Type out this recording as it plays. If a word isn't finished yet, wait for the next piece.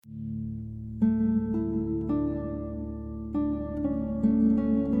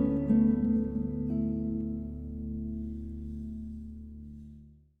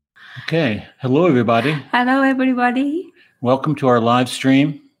Okay. Hello, everybody. Hello, everybody. Welcome to our live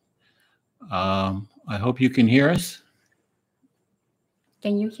stream. I hope you can hear us.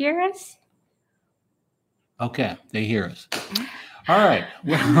 Can you hear us? Okay, they hear us. All right.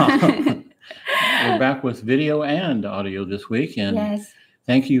 Well, we're back with video and audio this week. And Yes.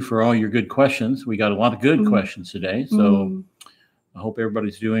 thank you for all your good questions. We got a lot of good questions today. So I hope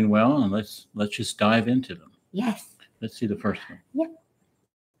everybody's doing well. And let's just dive into them. Yes. Let's see the first one. Yep.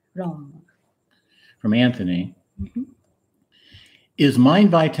 Wrong. From Anthony. Is mind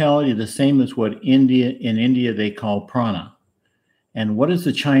vitality the same as what in India they call prana? And what is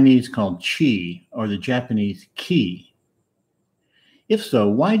the Chinese called qi or the Japanese ki? If so,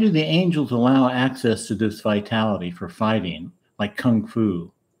 why do the angels allow access to this vitality for fighting, like kung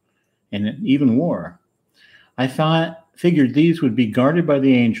fu and even war? I figured these would be guarded by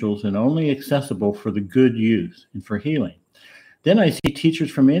the angels and only accessible for the good use and for healing. Then I see teachers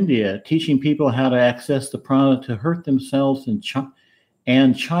from India teaching people how to access the prana to hurt themselves and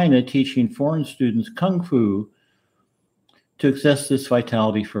China teaching foreign students kung fu to access this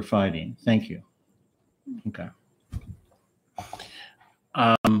vitality for fighting. Thank you. Okay.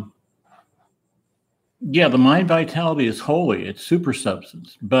 Yeah, the mind vitality is holy. It's super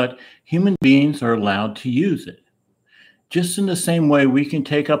substance, but human beings are allowed to use it. Just in the same way we can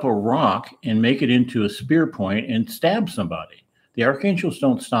take up a rock and make it into a spear point and stab somebody. The archangels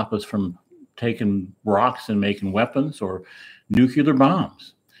don't stop us from taking rocks and making weapons or nuclear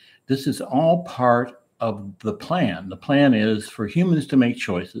bombs. This is all part of the plan. The plan is for humans to make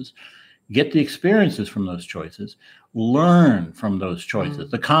choices, get the experiences from those choices, learn from those choices,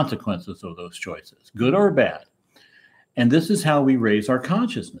 the consequences of those choices, good or bad. And this is how we raise our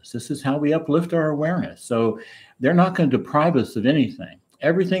consciousness. This is how we uplift our awareness. So they're not going to deprive us of anything.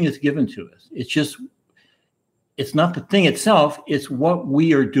 Everything is given to us. It's not the thing itself, it's what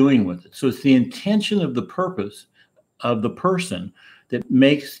we are doing with it. So it's the intention of the purpose of the person that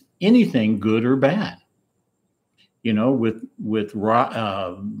makes anything good or bad. You know, with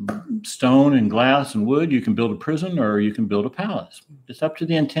stone and glass and wood, you can build a prison or you can build a palace. It's up to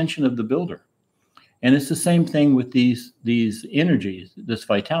the intention of the builder. And it's the same thing with these energies, this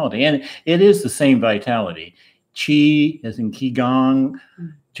vitality. And it is the same vitality. Qi, as in Qigong,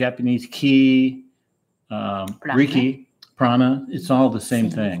 Japanese Ki, Reiki, prana, it's all the same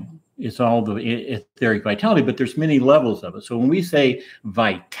thing. It's all the etheric vitality, but there's many levels of it. So when we say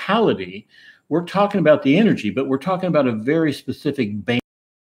vitality, we're talking about the energy, but we're talking about a very specific base.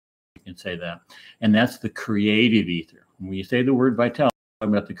 You can say that. And that's the creative ether. When you say the word vitality, we're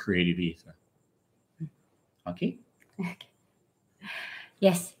talking about the creative ether. Okay?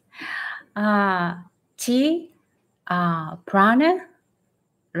 Yes. Qi, prana,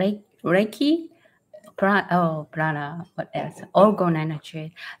 Reiki, prana, what else? Organ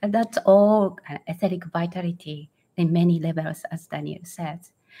energy. And that's all etheric vitality in many levels, as Daniel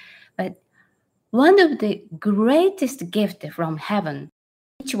says. But one of the greatest gifts from heaven,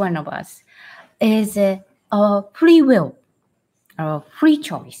 each one of us, is our free will, our free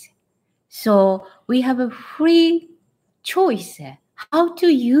choice. So we have a free choice how to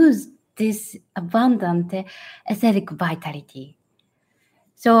use this abundant etheric vitality.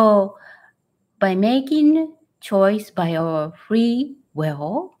 So by making choice by our free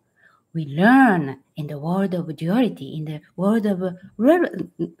will, we learn in the world of duality, in the world of,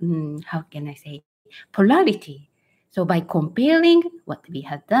 how can I say, polarity. So by comparing what we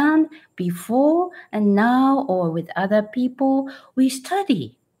have done before and now or with other people, we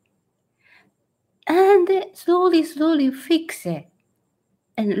study. And slowly fix it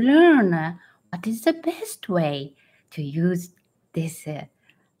and learn what is the best way to use this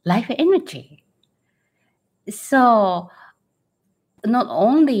life energy. So not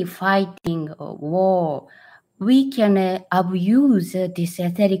only fighting a war, we can abuse this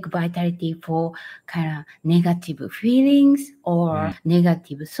etheric vitality for kind of negative feelings or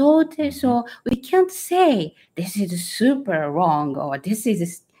negative thoughts. So we can't say this is super wrong or this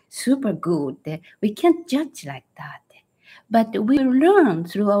is super good. We can't judge like that. But we learn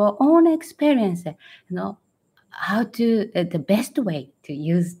through our own experience, how to, the best way to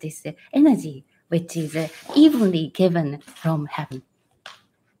use this energy, which is evenly given from heaven.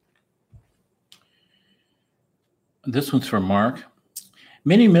 This one's from Mark.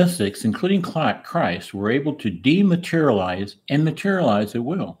 Many mystics, including Christ, were able to dematerialize and materialize at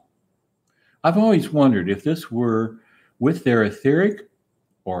will. I've always wondered if this were with their etheric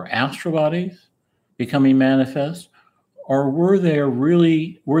or astral bodies becoming manifest, or were they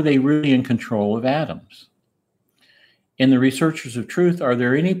really in control of atoms? In the Researchers of Truth, are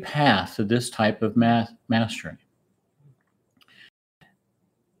there any paths to this type of mastery?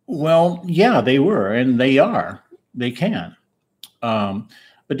 Well, yeah, they were, and they are. They can.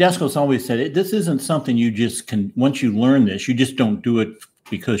 But Daskos always said this isn't something you just can. Once you learn this, you just don't do it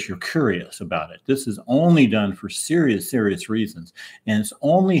because you're curious about it. This is only done for serious, serious reasons, and it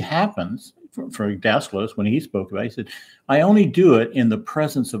only happens for Daskos when he spoke about it. He said, "I only do it in the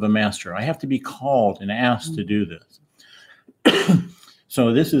presence of a master. I have to be called and asked to do this."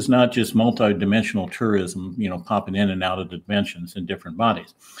 So this is not just multi-dimensional tourism, popping in and out of the dimensions in different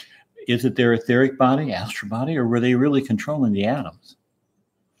bodies. Is it their etheric body, astral body, or were they really controlling the atoms?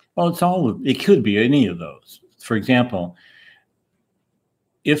 Well, it could be any of those. For example,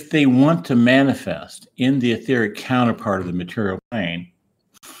 if they want to manifest in the etheric counterpart of the material plane,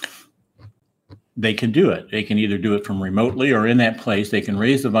 they can do it. They can either do it from remotely or in that place. They can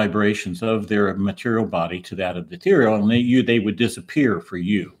raise the vibrations of their material body to that of the ethereal, and they would disappear for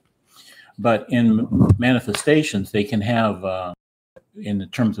you. But in manifestations, they can have, in the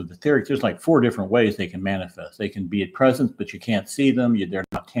terms of the etheric, there's like 4 different ways they can manifest. They can be at present, but you can't see them. They're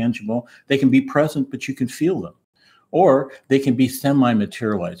not tangible. They can be present, but you can feel them. Or they can be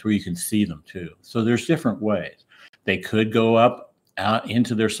semi-materialized, where you can see them too. So there's different ways. They could go up out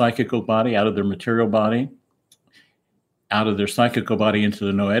into their psychical body, out of their material body, out of their psychical body into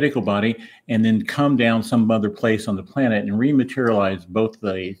the noetical body, and then come down some other place on the planet and rematerialize both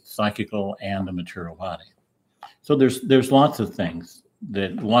the psychical and the material body. So there's lots of things,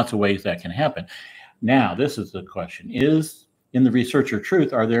 lots of ways that can happen. Now, this is the question. Is, in the Researcher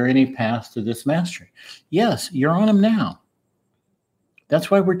Truth, are there any paths to this mastery? Yes, you're on them now. That's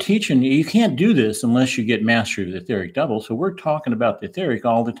why we're teaching you. You can't do this unless you get mastery of the etheric double. So we're talking about the etheric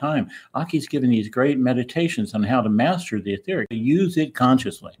all the time. Aki's giving these great meditations on how to master the etheric, to use it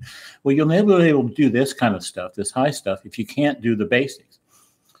consciously. Well, you'll never be able to do this kind of stuff, this high stuff, if you can't do the basics.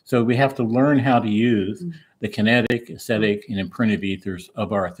 So we have to learn how to use the kinetic, aesthetic, and imprinted ethers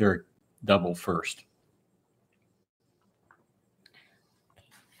of our etheric double first.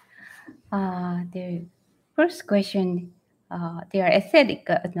 The first question, their aesthetic,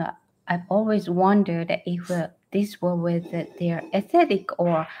 I've always wondered if this were with their aesthetic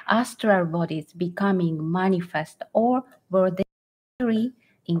or astral bodies becoming manifest, or were they really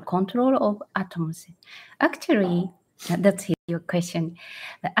in control of atoms? Actually, that's your question.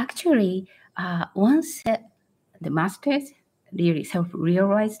 Actually, once the masters, really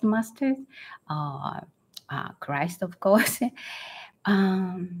self-realized masters, Christ, of course,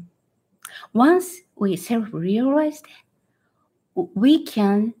 once we self-realized, we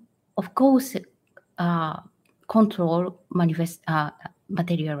can, of course, control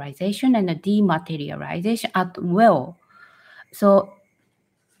materialization and dematerialization at will. So,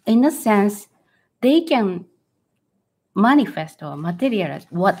 in a sense, they can manifest or materialize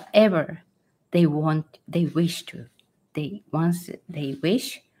whatever they want, they wish to. Once they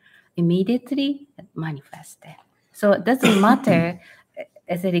wish, immediately manifest it. So it doesn't matter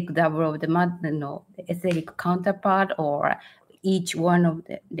etheric double of the etheric counterpart or each one of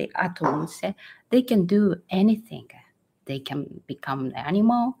the atoms. They can do anything. They can become the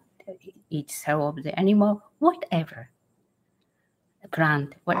animal, each cell of the animal, whatever,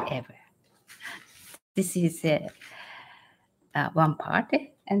 plant, whatever. This is one part.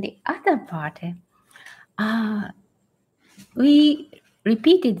 And the other part, we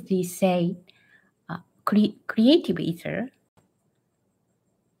repeatedly say creative ether.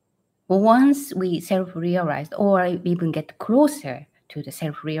 Once we self-realize or even get closer to the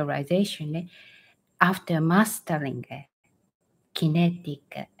self-realization, after mastering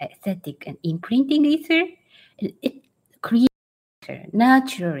kinetic, aesthetic, and imprinting ether, creative ether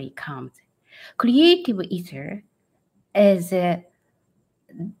naturally comes. Creative ether is the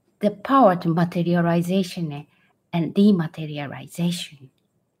power to materialization and dematerialization.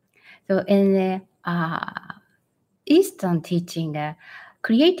 So in the Eastern teaching,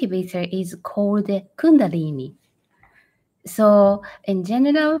 creative ether is called Kundalini. So in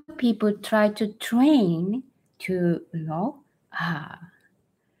general, people try to train to,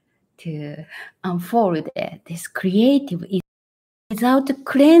 to unfold this creative ether without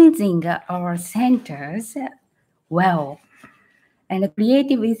cleansing our centers well. And the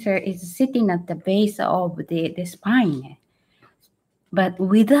creative ether is sitting at the base of the spine. But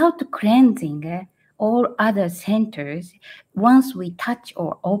without cleansing all other centers, once we touch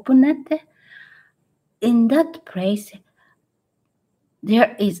or open it, in that place,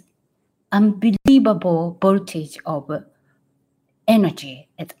 there is unbelievable voltage of energy.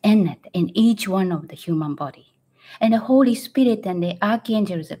 It's innate in each one of the human body. And the Holy Spirit and the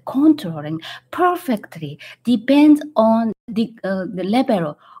archangels are controlling perfectly, depends on the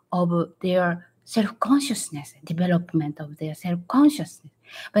level of their self-consciousness, development of their self-consciousness.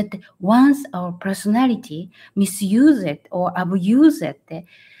 But once our personality misuse it or abuse it,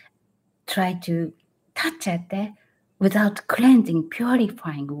 try to touch it without cleansing,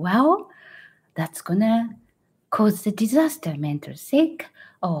 purifying well, that's gonna cause the disaster, mental sick,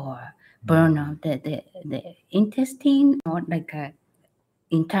 or burn out the intestine, or like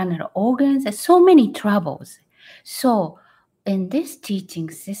internal organs. There's so many troubles. So in this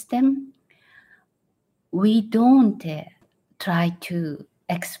teaching system, we don't try to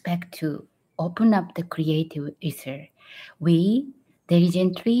expect to open up the creative ether. We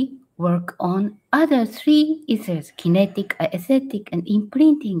diligently work on other three ethers, kinetic, aesthetic, and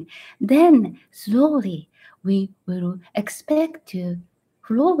imprinting. Then slowly we will expect to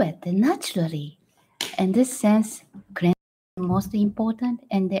flow it naturally. In this sense, cleansing is most important,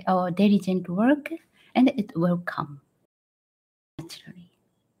 and our diligent work, and it will come naturally.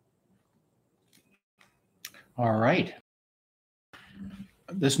 All right.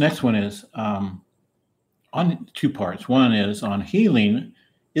 This next one is on two parts. One is on healing.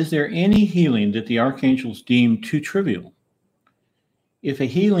 Is there any healing that the archangels deem too trivial? If a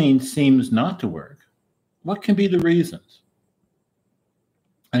healing seems not to work, what can be the reasons?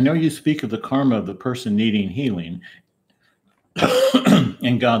 I know you speak of the karma of the person needing healing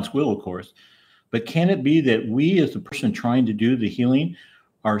and God's will, of course, but can it be that we, as the person trying to do the healing,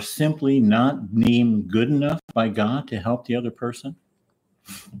 are simply not deemed good enough by God to help the other person?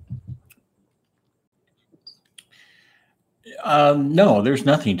 No, there's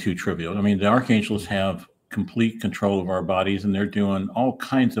nothing too trivial. I mean, the archangels have complete control of our bodies, and they're doing all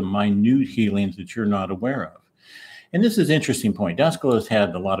kinds of minute healings that you're not aware of. And this is an interesting point. Daskala has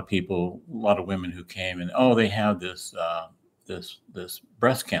had a lot of people, a lot of women who came and, they have this this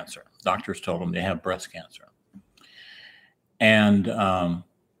breast cancer. Doctors told them they have breast cancer. And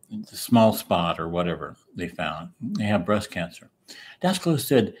it's a small spot or whatever they found. They have breast cancer. Daskala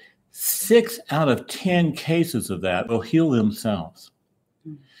said 6 out of 10 cases of that will heal themselves.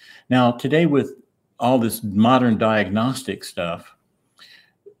 Now, today with all this modern diagnostic stuff,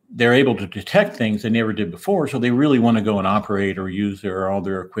 they're able to detect things they never did before. So they really want to go and operate or use all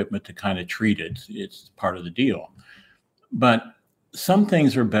their equipment to kind of treat it. It's part of the deal. But some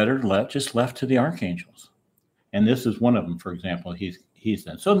things are better just left to the archangels. And this is one of them, for example, he's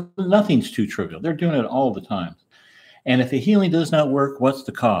done. So nothing's too trivial. They're doing it all the time. And if the healing does not work, what's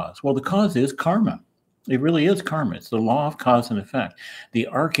the cause? Well, the cause is karma. It really is karma. It's the law of cause and effect. The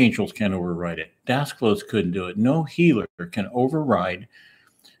archangels can override it. Daskalos couldn't do it. No healer can override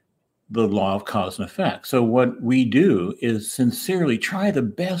the law of cause and effect. So what we do is sincerely try the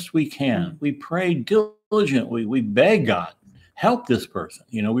best we can. We pray diligently. We beg God, help this person.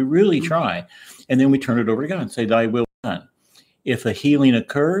 We really try. And then we turn it over to God and say, thy will be done. If a healing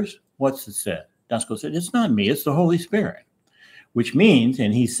occurs, what's it said? Daskala said, it's not me, it's the Holy Spirit. Which means,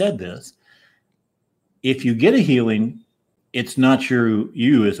 and he said this, if you get a healing, it's not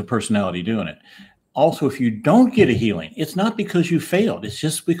you as a personality doing it. Also, if you don't get a healing, it's not because you failed. It's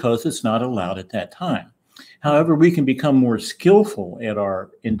just because it's not allowed at that time. However, we can become more skillful at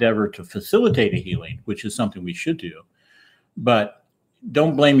our endeavor to facilitate a healing, which is something we should do. But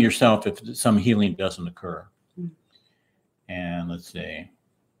don't blame yourself if some healing doesn't occur. And let's see.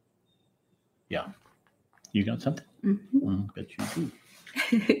 Yeah. You got something? Mm-hmm. Bet you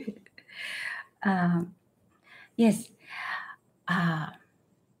do. Yes.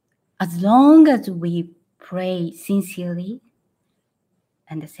 As long as we pray sincerely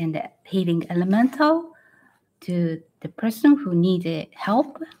and send the healing elemental to the person who needs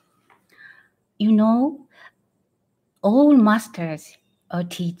help, all masters or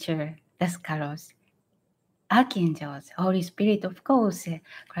teacher, Daskalos, archangels, Holy Spirit, of course,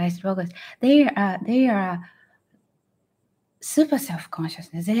 Christ Logos, they are super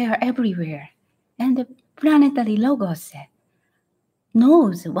self-consciousness. They are everywhere. And the planetary Logos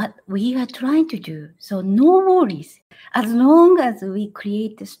knows what we are trying to do. So no worries. As long as we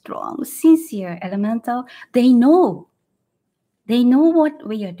create a strong, sincere elemental, they know. They know what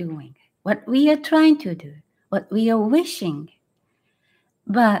we are doing, what we are trying to do, what we are wishing.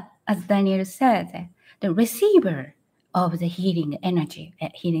 But as Daniel said, the receiver of the healing energy,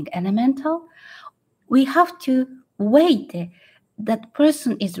 healing elemental, we have to wait. That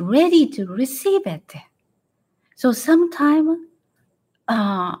person is ready to receive it. So sometimes,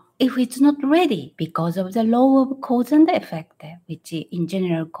 if it's not ready because of the law of cause and effect, which in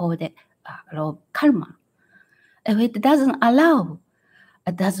general called law of karma, if it doesn't allow,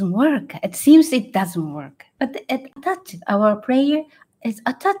 it doesn't work. It seems it doesn't work, but it attaches. Our prayer is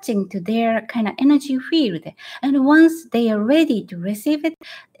attaching to their kind of energy field, and once they are ready to receive it,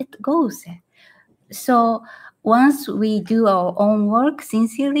 it goes. So once we do our own work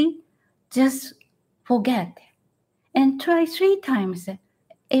sincerely, just forget and try 3 times.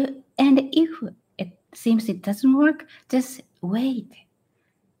 And if it seems it doesn't work, just wait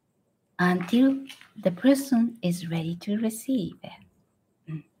until the person is ready to receive.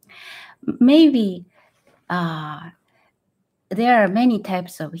 Maybe there are many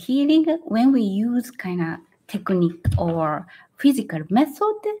types of healing. When we use kind of technique or physical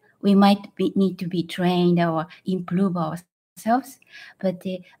method, we might need to be trained or improve ourselves. But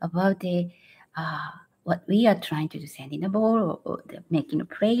about what we are trying to do, sending a ball or making a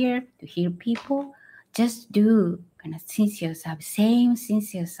prayer to heal people, just do kind of sincere service, same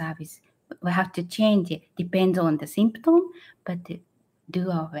sincere service. We have to change it, depends on the symptom, but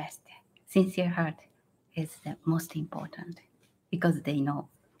do our best. Sincere heart is the most important because they know.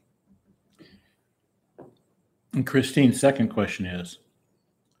 And Christine's second question is,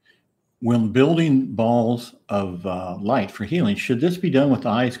 when building balls of light for healing, should this be done with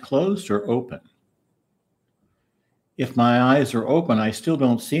eyes closed or open? If my eyes are open, I still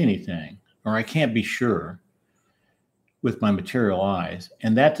don't see anything, or I can't be sure with my material eyes,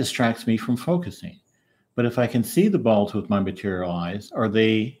 and that distracts me from focusing. But if I can see the balls with my material eyes, are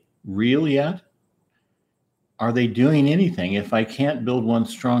they real yet? Are they doing anything if I can't build one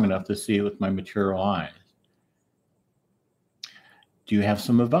strong enough to see it with my material eyes? Do you have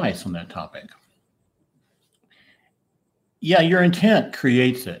some advice on that topic? Yeah, your intent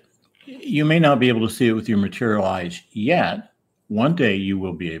creates it. You may not be able to see it with your material eyes yet. One day you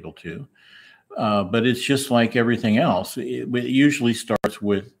will be able to. But it's just like everything else. It usually starts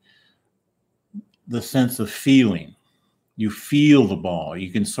with the sense of feeling. You feel the ball.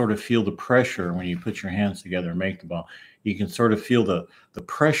 You can sort of feel the pressure when you put your hands together and make the ball. You can sort of feel the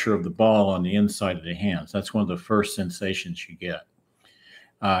pressure of the ball on the inside of the hands. That's one of the first sensations you get.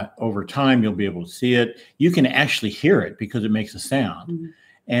 Over time, you'll be able to see it. You can actually hear it because it makes a sound. Mm-hmm.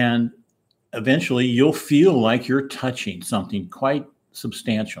 And eventually, you'll feel like you're touching something quite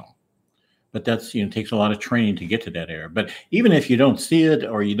substantial. But that's, takes a lot of training to get to that area. But even if you don't see it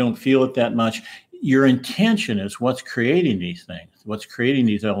or you don't feel it that much, your intention is what's creating these things, what's creating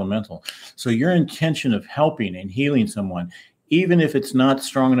these elementals. So your intention of helping and healing someone, even if it's not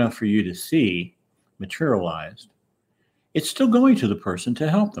strong enough for you to see materialized, it's still going to the person to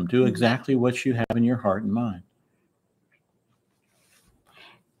help them do exactly what you have in your heart and mind.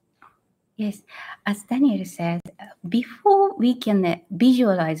 Yes, as Daniel said, before we can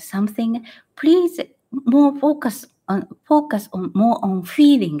visualize something, please focus on more on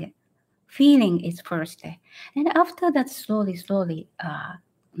feeling. Feeling is first, and after that, slowly,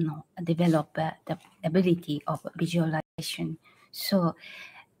 develop the ability of visualization. So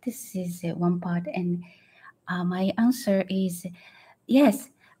this is one part, and my answer is yes.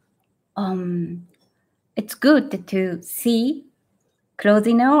 It's good to see,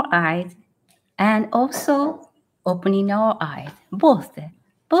 closing our eyes, and also opening our eyes. Both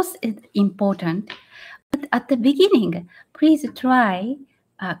is important. But at the beginning, please try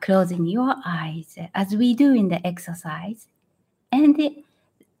closing your eyes as we do in the exercise, and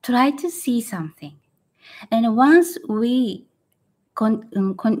try to see something. And once we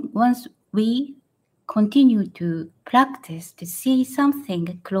continue to practice to see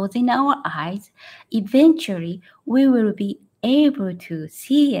something, closing our eyes, eventually we will be able to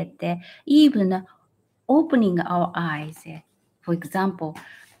see it, even opening our eyes. For example,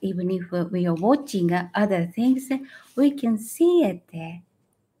 even if we are watching other things, we can see it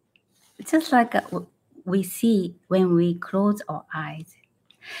just like we see when we close our eyes.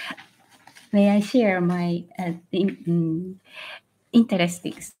 May I share my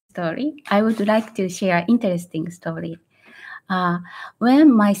interesting story? I would like to share interesting story.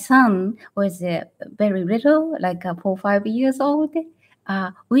 When my son was very little, like 4 or 5 years old,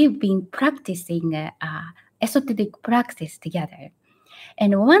 we've been practicing esoteric practice together.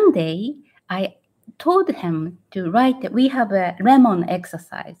 And one day, I told him to write. We have a lemon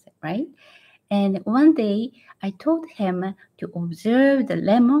exercise, right? And one day, I told him to observe the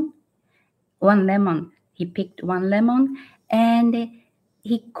lemon. One lemon. He picked one lemon, and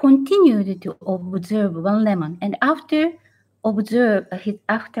he continued to observe one lemon. And after observation,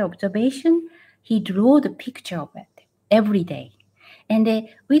 he drew the picture of it every day. And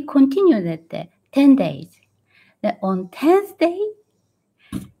we continued it 10 days. On 10th day,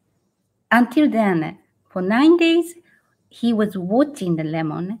 until then, for 9 days, he was watching the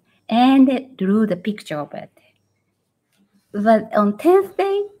lemon and drew the picture of it. But on 10th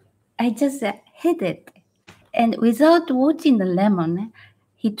day, I just hid it. And without watching the lemon,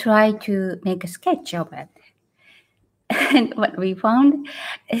 he tried to make a sketch of it. And what we found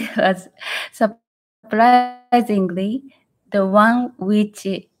was surprising. surprisingly, the one which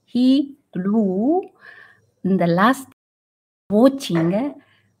he drew in the last watching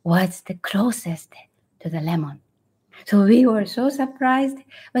was the closest to the lemon. So we were so surprised,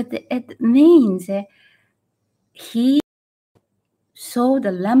 but it means he saw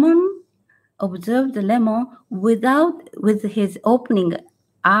the lemon, observed the lemon with his opening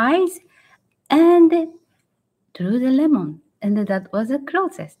eyes, and drew the lemon, and that was the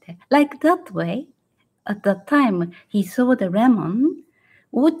closest. Like that way, at that time he saw the lemon,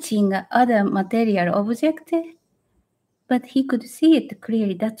 watching other material object, but he could see it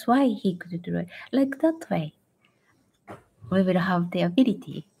clearly. That's why he could do it. Like that way, we will have the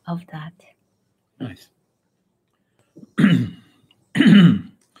ability of that. Nice.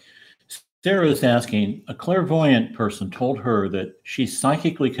 Sarah is asking, a clairvoyant person told her that she's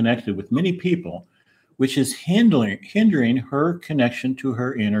psychically connected with many people, which is hindering her connection to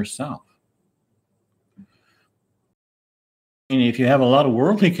her inner self. And if you have a lot of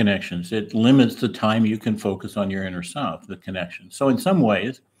worldly connections, it limits the time you can focus on your inner self, the connection. So in some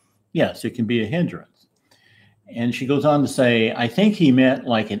ways, yes, it can be a hindrance. And she goes on to say, I think he meant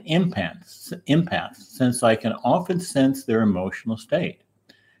like an empath, since I can often sense their emotional state.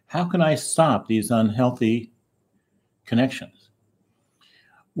 How can I stop these unhealthy connections?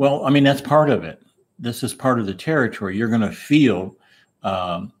 Well, I mean, that's part of it. This is part of the territory. You're going to feel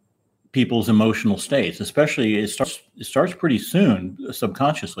people's emotional states, especially it starts pretty soon,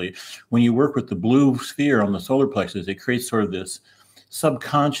 subconsciously. When you work with the blue sphere on the solar plexus, it creates sort of this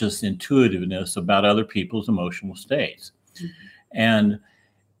subconscious intuitiveness about other people's emotional states. Mm-hmm. And,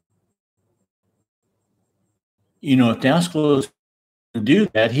 you know, if Dasklos do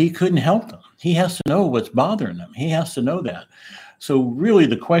that, he couldn't help them. He has to know what's bothering them. He has to know that. So really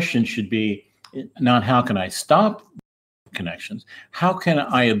the question should be not how can I stop connections? How can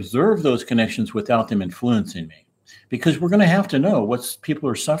I observe those connections without them influencing me? Because we're going to have to know what people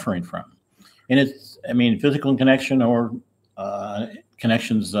are suffering from. And it's, I mean, physical connection or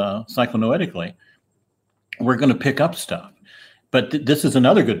connections psychonoetically, we're going to pick up stuff. But this is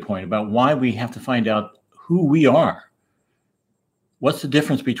another good point about why we have to find out who we are. What's the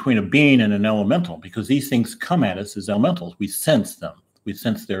difference between a being and an elemental? Because these things come at us as elementals. We sense them. We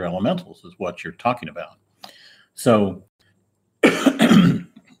sense they're elementals is what you're talking about. So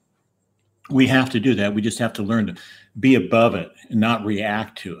we have to do that. We just have to learn to be above it and not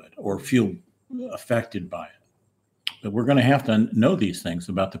react to it or feel affected by it. But we're going to have to know these things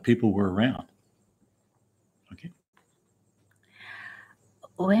about the people we're around. Okay.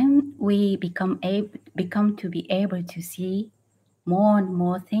 When we become to be able to see more and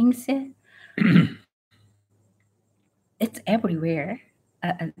more things, it's everywhere.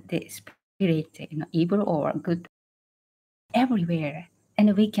 The spirit, evil or good, everywhere,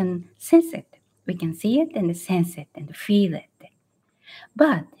 and we can sense it. We can see it and sense it and feel it.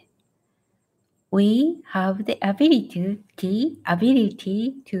 But we have the ability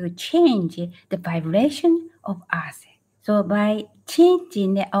to change the vibration of us. So by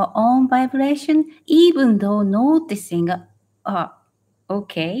changing our own vibration, even though noticing,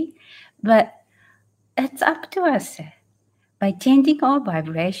 okay, but it's up to us. By changing our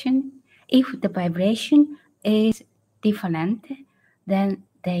vibration, if the vibration is different, then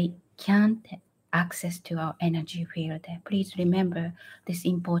they can't access to our energy field. Please remember this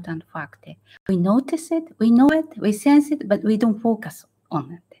important fact. We notice it, we know it, we sense it, but we don't focus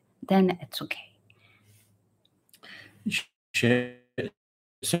on it. Then it's okay.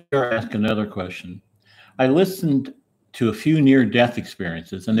 Sarah asked another question. I listened to a few near-death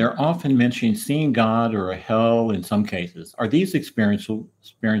experiences, and they're often mentioning seeing God or a hell in some cases. Are these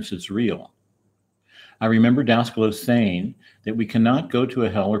experiences real? I remember Daskalos saying that we cannot go to a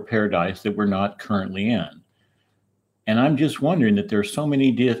hell or paradise that we're not currently in. And I'm just wondering that there's so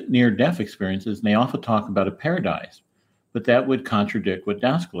many near-death experiences, and they often talk about a paradise, but that would contradict what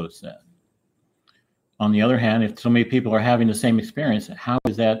Daskalos said. On the other hand, if so many people are having the same experience, how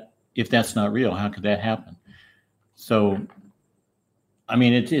is that, if that's not real, how could that happen? So, I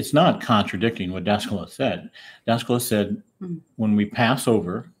mean, it's not contradicting what Daskalos said. Daskalos said, when we pass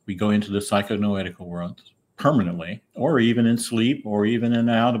over, we go into the psychonoetical world permanently, or even in sleep, or even in an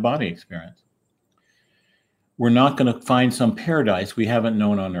out-of-body experience. We're not going to find some paradise we haven't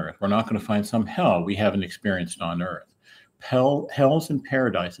known on Earth. We're not going to find some hell we haven't experienced on Earth. Hells and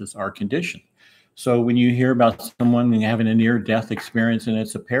paradises are conditioned. So when you hear about someone having a near-death experience and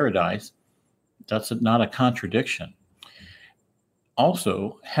it's a paradise, that's not a contradiction.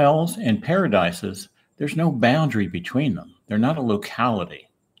 Also, hells and paradises, there's no boundary between them. They're not a locality.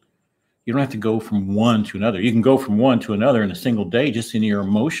 You don't have to go from one to another. You can go from one to another in a single day just in your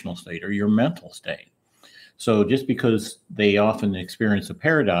emotional state or your mental state. So just because they often experience a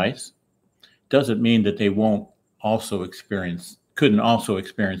paradise doesn't mean that they couldn't also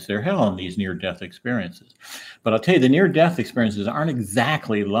experience their hell in these near-death experiences. But I'll tell you, the near-death experiences aren't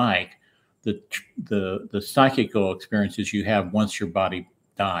exactly like the psychical experiences you have once your body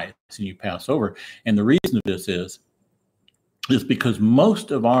dies and you pass over. And the reason of this is because most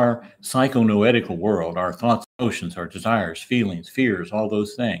of our psychonoetical world, our thoughts, emotions, our desires, feelings, fears, all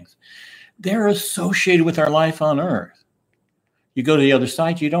those things, they're associated with our life on Earth. You go to the other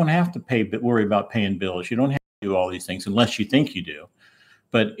side, you don't have to worry about paying bills. You don't have to do all these things unless you think you do.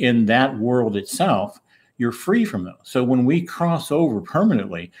 But in that world itself, you're free from those. So when we cross over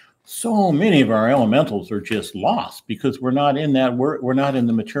permanently, so many of our elementals are just lost because we're not in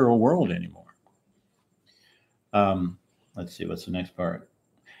the material world anymore. Let's see, what's the next part?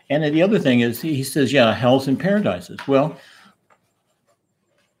 And the other thing is, he says, yeah, hells and paradises. Well,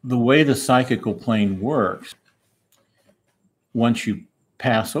 the way the psychical plane works, once you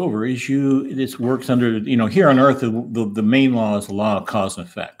pass over, this works under, here on Earth, the main law is the law of cause and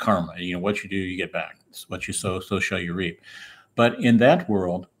effect, karma. What you do, you get back. It's what you sow, so shall you reap. But in that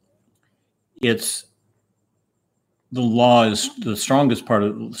world, it's the law is the strongest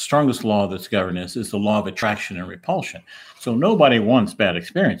law that's governing this is the law of attraction and repulsion. So nobody wants bad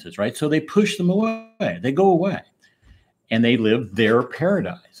experiences, right? So they push them away. They go away and they live their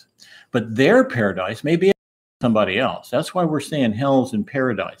paradise. But their paradise may be somebody else. That's why we're saying hells and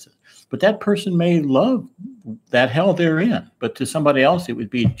paradises. But that person may love that hell they're in, but to somebody else, it would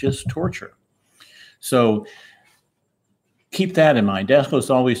be just torture. So keep that in mind. Daedalus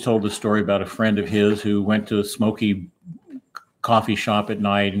always told the story about a friend of his who went to a smoky coffee shop at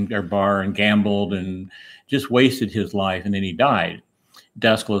night or bar and gambled and just wasted his life, and then he died.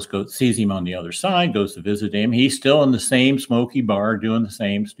 Daedalus sees him on the other side, goes to visit him. He's still in the same smoky bar doing the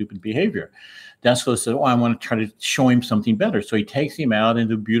same stupid behavior. Daedalus said, I want to try to show him something better. So he takes him out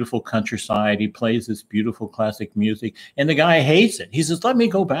into beautiful countryside. He plays this beautiful classic music, and the guy hates it. He says, let me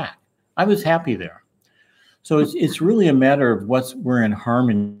go back. I was happy there. So it's really a matter of we're in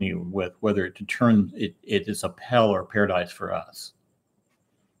harmony with, whether it is a hell or paradise for us.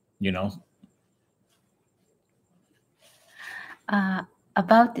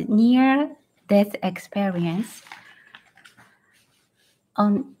 About the near-death experience.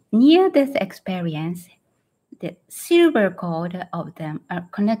 On near-death experience, the silver cord of them are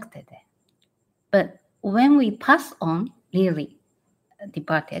connected. But when we pass on, really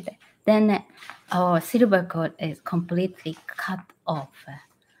departed, then our silver cord is completely cut off.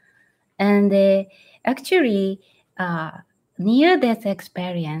 And actually, near-death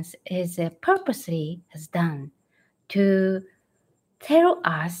experience is purposely done to tell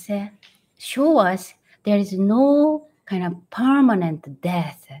us, show us there is no kind of permanent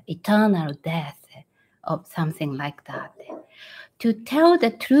death, eternal death of something like that. To tell the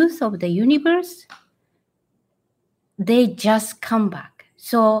truth of the universe, they just come back.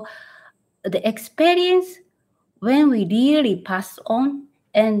 So the experience when we really pass on,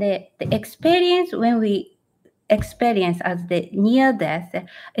 and the experience when we experience as the near death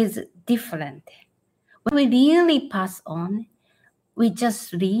is different. When we really pass on, we just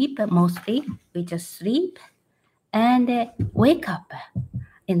sleep mostly. We just sleep and wake up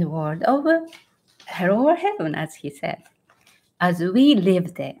in the world of hell or heaven, as he said. As we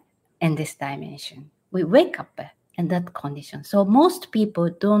live there in this dimension, we wake up in that condition. So most people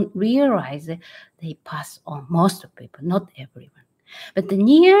don't realize they pass on. Most of people, not everyone. But the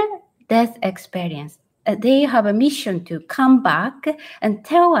near-death experience, they have a mission to come back and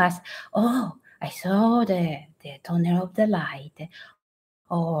tell us, oh, I saw the tunnel of the light,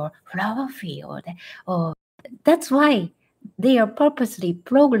 or flower field, or that's why they are purposely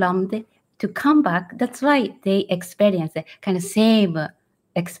programmed to come back. That's why they experience the kind of same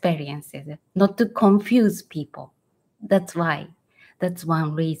experiences, not to confuse people. That's why. That's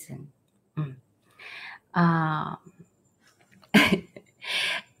one reason. I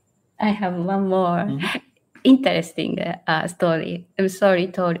have one more interesting story. I'm sorry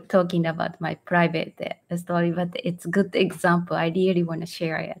talking about my private story, but it's a good example. I really want to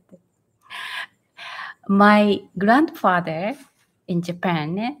share it. My grandfather in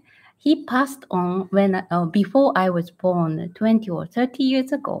Japan, he passed on when before I was born 20 or 30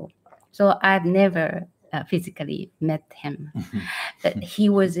 years ago. So I've never physically met him. He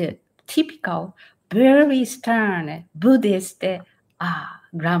was a typical, very stern Buddhist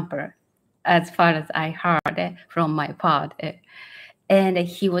grandpa, as far as I heard from my father. And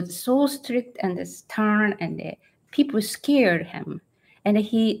he was so strict and stern, and people scared him. And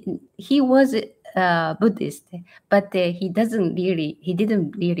he was Buddhist, but he didn't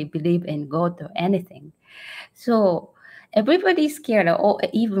really believe in God or anything. So everybody's scared, or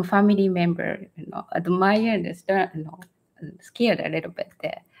even family member, admire and scared a little bit.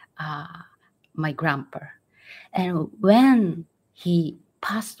 My grandpa, and when he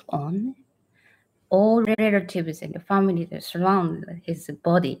passed on, all relatives and the family that surround his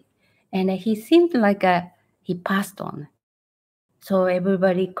body, and he seemed like he passed on. So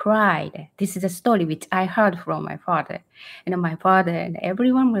everybody cried. This is a story which I heard from my father. And my father and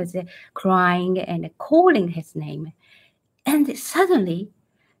everyone was crying and calling his name. And suddenly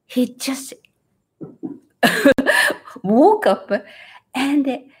he just woke up,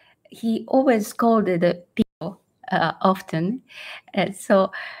 and he always scolded the people often.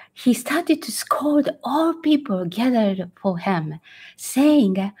 So he started to scold all people gathered for him,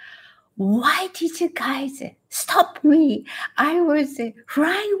 saying, "Why did you guys stop me? I was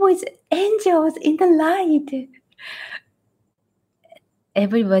flying with angels in the light."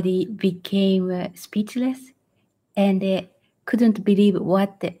 Everybody became speechless, and couldn't believe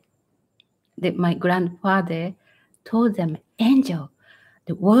what my grandfather told them. Angel.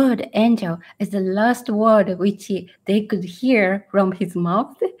 The word angel is the last word which they could hear from his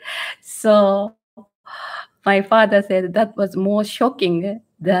mouth. So my father said that was more shocking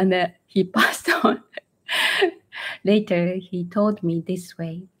than he passed on. Later, he told me this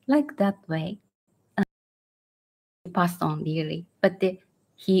way, like that way. He passed on really, but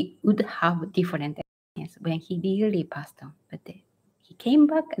he would have different experience when he really passed on. But he came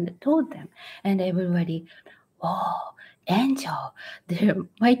back and told them, and everybody, "Oh, angel! There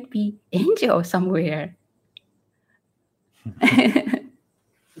might be angel somewhere."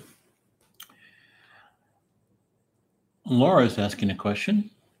 Laura is asking a question.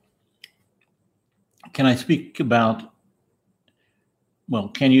 Can you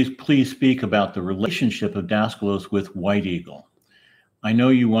please speak about the relationship of Daskalos with White Eagle? I know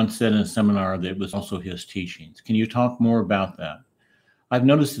you once said in a seminar that it was also his teachings. Can you talk more about that? I've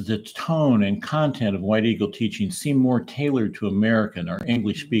noticed that the tone and content of White Eagle teachings seem more tailored to American or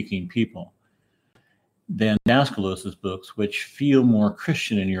English-speaking people than Daskalos's books, which feel more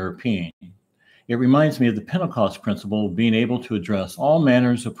Christian and European. It reminds me of the Pentecost principle of being able to address all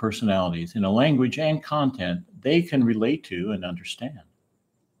manners of personalities in a language and content they can relate to and understand.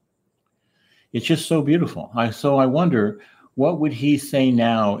 It's just so beautiful. So I wonder, what would he say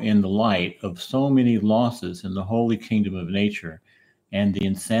now in the light of so many losses in the holy kingdom of nature and the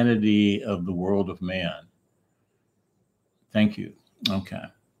insanity of the world of man? Thank you. Okay.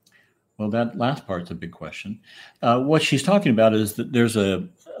 Well, that last part's a big question. What she's talking about is that there's a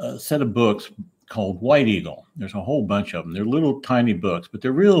set of books called White Eagle. There's a whole bunch of them. They're little tiny books, but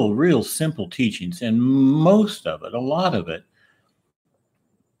they're real simple teachings. And most of it, a lot of it,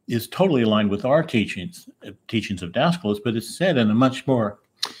 is totally aligned with our teachings of Daskalos, but it's said in a much more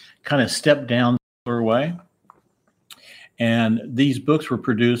kind of step down way. And these books were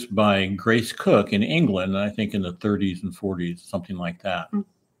produced by Grace Cook in England, I think in the 30s and 40s, something like that.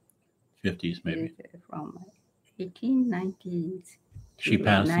 50s maybe. From 1890s. She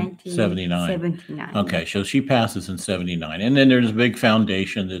passed in 79. Okay, so she passes in 79. And then there's a big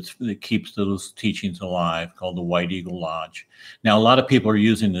foundation that keeps those teachings alive called the White Eagle Lodge. Now, a lot of people are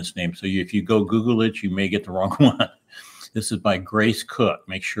using this name. So if you go Google it, you may get the wrong one. This is by Grace Cook.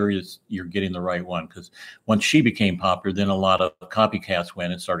 Make sure you're getting the right one, because once she became popular, then a lot of copycats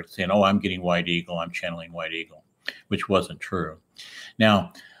went and started saying, "Oh, I'm getting White Eagle, I'm channeling White Eagle," which wasn't true.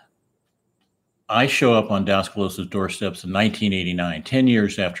 Now, I show up on Daskalos's doorsteps in 1989, 10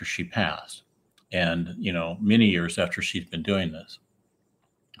 years after she passed, and many years after she's been doing this.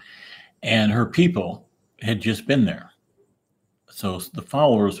 And her people had just been there. So the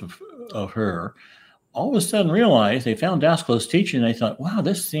followers of her all of a sudden realized they found Daskalos teaching, and they thought, wow,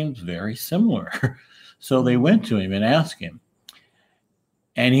 this seems very similar. So they went to him and asked him.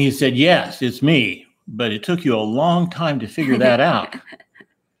 And he said, yes, it's me, but it took you a long time to figure that out.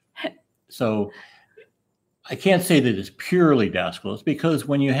 So I can't say that it's purely Daskalos, because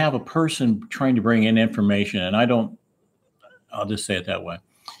when you have a person trying to bring in information, and I'll just say it that way,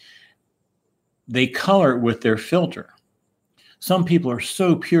 they color it with their filter. Some people are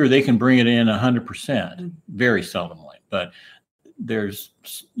so pure they can bring it in 100%, very seldomly. But there's,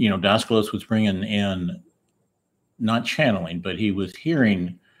 Daskalos was bringing in, not channeling, but he was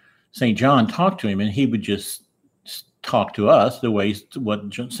hearing St. John talk to him, and he would just talk to us the way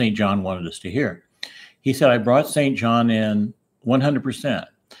what St. John wanted us to hear. He said, I brought St. John in 100%.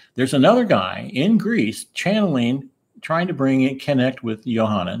 There's another guy in Greece channeling, trying to connect with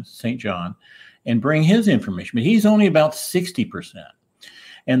Johannes, St. John, and bring his information, but he's only about 60%.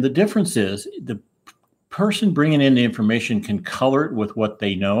 And the difference is the person bringing in the information can color it with what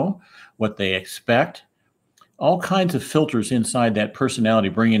they know, what they expect, all kinds of filters inside that personality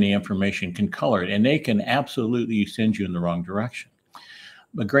bringing the information can color it, and they can absolutely send you in the wrong direction.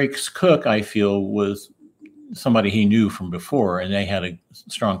 But Grace Cook, I feel, was somebody he knew from before, and they had a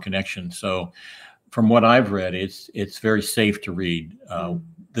strong connection. So from what I've read, it's very safe to read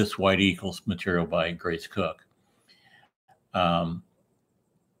this White Eagles material by Grace Cook.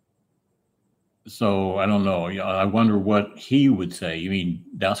 So I don't know. I wonder what he would say. You mean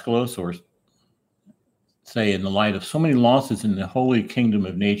Daskalos, or say, in the light of so many losses in the holy kingdom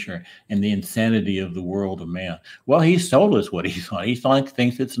of nature and the insanity of the world of man? Well, he's told us what he thought. He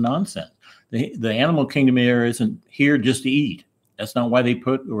thinks it's nonsense. The animal kingdom here isn't here just to eat. That's not why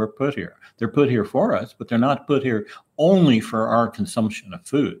were put here. They're put here for us, but they're not put here only for our consumption of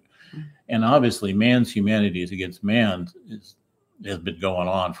food. And obviously, man's humanity is against man has been going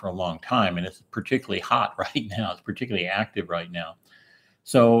on for a long time, and it's particularly hot right now. It's particularly active right now.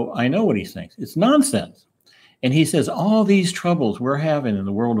 So I know what he thinks. It's nonsense. And he says all these troubles we're having in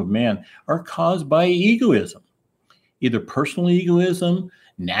the world of man are caused by egoism, either personal egoism,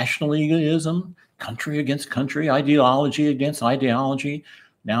 national egoism, country against country, ideology against ideology.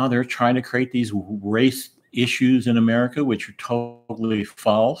 Now they're trying to create these race issues in America, which are totally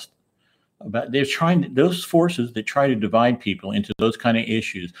false. But those forces that try to divide people into those kind of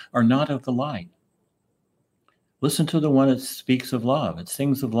issues are not of the light. Listen to the one that speaks of love. It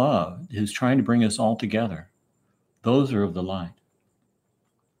sings of love, who's trying to bring us all together. Those are of the light.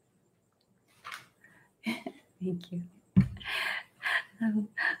 Thank you.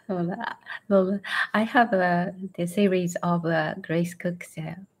 Well, I have the series of Grace Cook's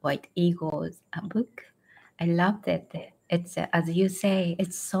White Eagles book. I loved it. It's as you say,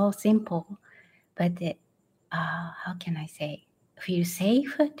 it's so simple, but how can I say? Feel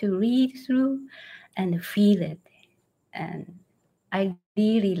safe to read through and feel it. And I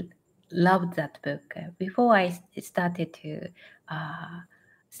really loved that book. Before I started to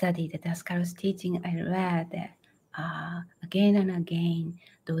study the Daskalos teaching, I read again and again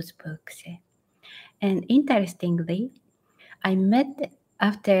those books. And interestingly, I met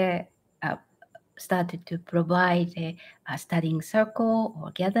after started to provide a studying circle or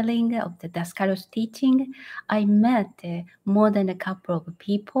gathering of the Daskalos teaching, I met more than a couple of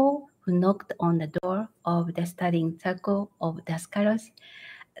people who knocked on the door of the studying circle of Daskalos.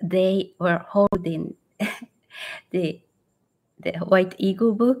 They were holding the White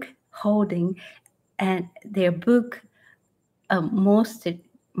Eagle book, and their book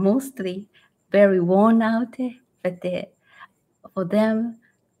mostly very worn out, but for them,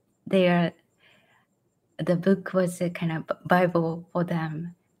 the book was a kind of Bible for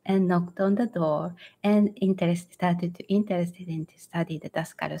them, and knocked on the door and started to study the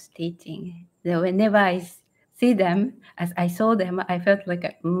Daskalos teaching. So whenever I see them, as I saw them, I felt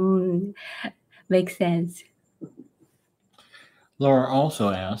like, makes sense. Laura also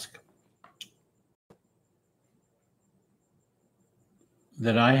asked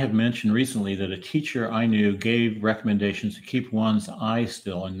that I have mentioned recently that a teacher I knew gave recommendations to keep one's eyes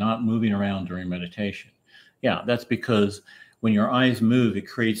still and not moving around during meditation. Yeah, that's because when your eyes move, it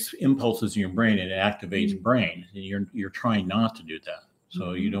creates impulses in your brain and it activates brain. And you're trying not to do that.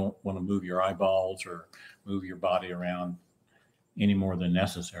 So you don't want to move your eyeballs or move your body around any more than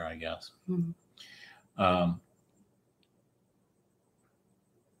necessary, I guess.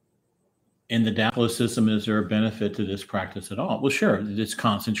 In the Daskalos system, is there a benefit to this practice at all? Well, sure, it's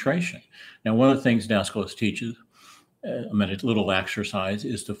concentration. Now, one of the things Daskalos teaches, a little exercise,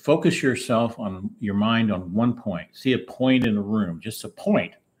 is to focus your mind on one point. See a point in a room, just a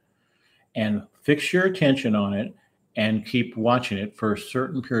point, and fix your attention on it and keep watching it for a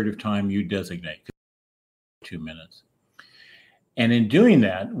certain period of time you designate, 2 minutes. And in doing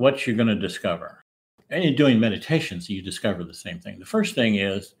that, what you're going to discover, and in doing meditations, you discover the same thing. The first thing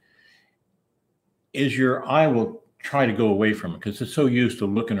is your eye will try to go away from it because it's so used to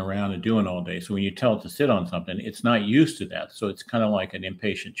looking around and doing all day. So when you tell it to sit on something, it's not used to that. So it's kind of like an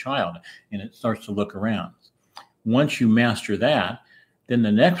impatient child, and it starts to look around. Once you master that, then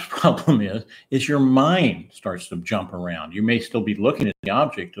the next problem is your mind starts to jump around. You may still be looking at the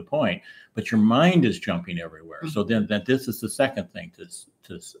object, the point, but your mind is jumping everywhere. So then this is the second thing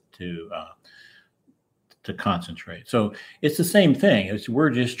to concentrate. So it's the same thing. We're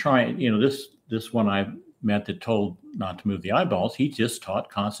just trying, this one I met that told not to move the eyeballs, he just taught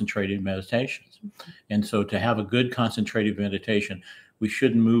concentrated meditations. And so to have a good concentrated meditation, we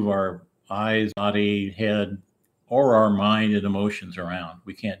shouldn't move our eyes, body, head, or our mind and emotions around.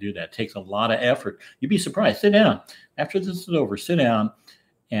 We can't do that. It takes a lot of effort. You'd be surprised. Sit down. After this is over, sit down,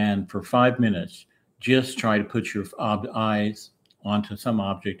 and for 5 minutes, just try to put your eyes onto some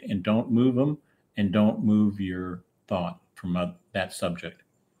object and don't move them. and don't move your thought from that subject.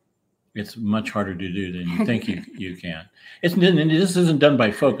 It's much harder to do than you think you can. This isn't done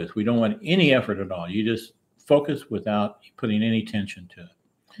by focus. We don't want any effort at all. You just focus without putting any tension to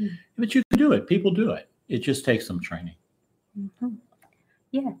it. But you can do it. People do it. It just takes some training. Mhm.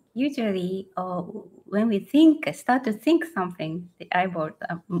 Yeah, usually when we start to think something, the eyeballs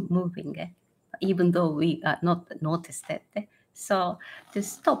are moving, even though we are not noticed it. So to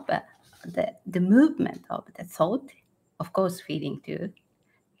stop the movement of the thought, of course, feeling too,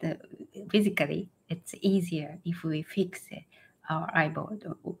 physically, it's easier if we fix our eyeball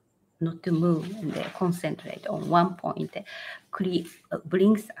not to move and concentrate on one point.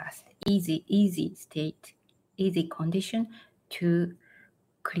 Brings us easy state, easy condition to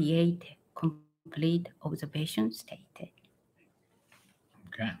create complete observation state.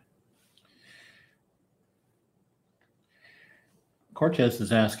 Okay. Cortez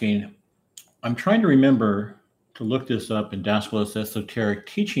is asking, I'm trying to remember to look this up in Daskalos Esoteric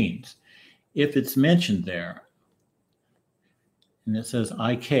Teachings, if it's mentioned there. And it says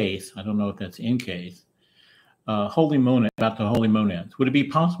I case, I don't know if that's in case, holy monad, about the holy monads. Would it be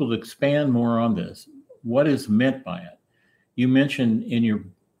possible to expand more on this? What is meant by it? You mentioned in your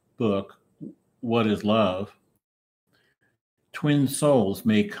book, What is Love? Twin souls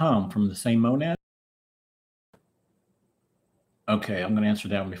may come from the same monad? Okay, I'm going to answer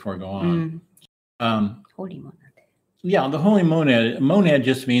that one before I go on. Holy monad. Yeah, the holy monad. Monad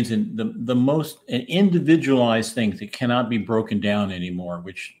just means the most an individualized thing that cannot be broken down anymore,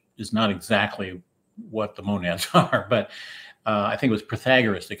 which is not exactly what the monads are. But I think it was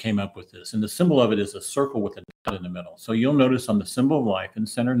Pythagoras that came up with this. And the symbol of it is a circle with a dot in the middle. So you'll notice on the symbol of life in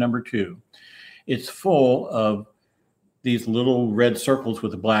center number 2, it's full of these little red circles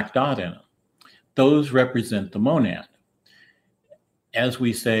with a black dot in them. Those represent the monad. As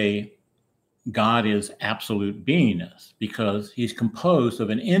we say, God is absolute beingness because he's composed of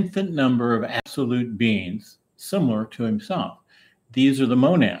an infinite number of absolute beings similar to himself. These are the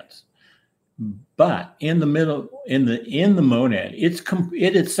monads. But in the middle, in the monad,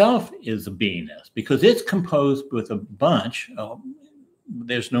 it itself is a beingness because it's composed with a bunch.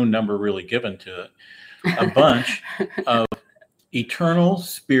 There's no number really given to it. A bunch of eternal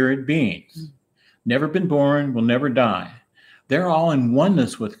spirit beings, never been born, will never die. They're all in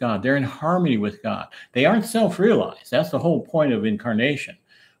oneness with God. They're in harmony with God. They aren't self-realized. That's the whole point of incarnation.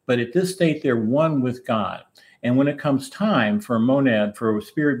 But at this state, they're one with God. And when it comes time for a monad, for a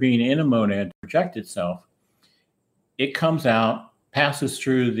spirit being in a monad to project itself, it comes out, passes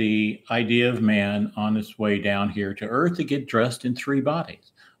through the idea of man on its way down here to earth to get dressed in 3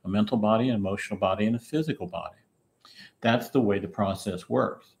 bodies, a mental body, an emotional body, and a physical body. That's the way the process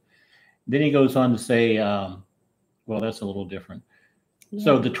works. Then he goes on to say, well, that's a little different. Yeah,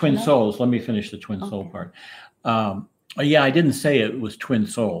 so the twin souls, let me finish the twin soul part. Yeah, I didn't say it was twin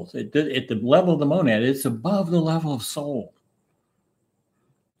souls. At the level of the monad, it's above the level of soul.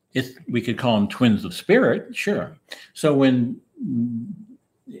 We could call them twins of spirit, sure. So when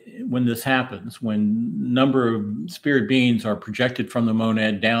this happens, when number of spirit beings are projected from the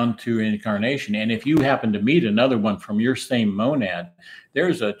monad down to incarnation, and if you happen to meet another one from your same monad,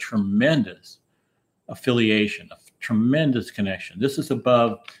 there's a tremendous affiliation, a tremendous connection. This is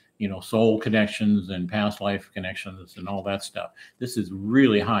above, soul connections and past life connections and all that stuff. This is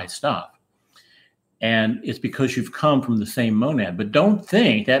really high stuff. And it's because you've come from the same monad. But don't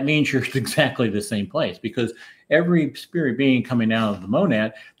think that means you're exactly the same place, because every spirit being coming out of the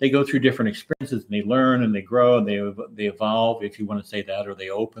monad, they go through different experiences and they learn and they grow and they evolve, if you want to say that, or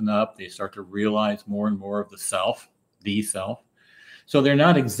they open up, they start to realize more and more of the self. So they're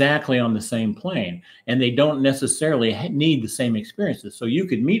not exactly on the same plane, and they don't necessarily need the same experiences. So you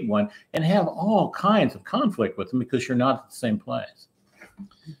could meet one and have all kinds of conflict with them because you're not at the same place.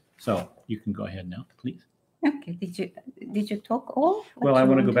 So you can go ahead now, please. Okay. Did you talk all? Well, I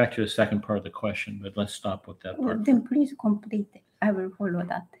want to go back to the second part of the question, but let's stop with that part. Then please complete it. I will follow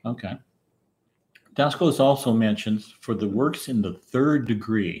that. Okay. Daskalos also mentions for the works in the 3rd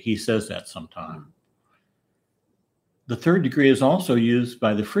degree. He says that sometime. The 3rd degree is also used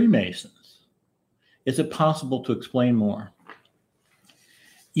by the Freemasons. Is it possible to explain more?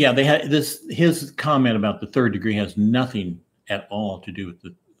 Yeah, they had this. His comment about the 3rd degree has nothing at all to do with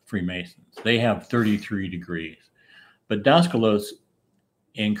the Freemasons. They have 33 degrees. But Daskalos,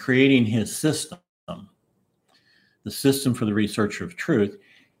 in creating his system, the system for the researcher of truth,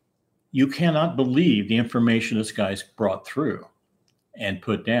 you cannot believe the information this guy's brought through and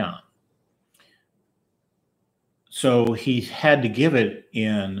put down. So he had to give it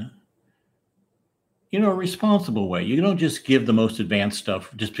in a responsible way. You don't just give the most advanced stuff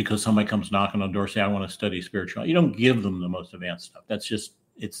just because somebody comes knocking on the door, say, I want to study spirituality. You don't give them the most advanced stuff. That's just,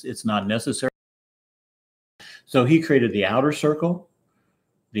 it's not necessary. So he created the outer circle,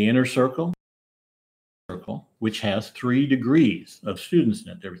 the inner circle, which has 3 degrees of students in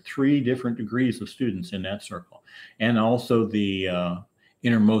it. There are 3 different degrees of students in that circle. And also the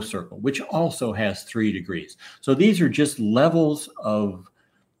innermost circle, which also has 3 degrees. So these are just levels of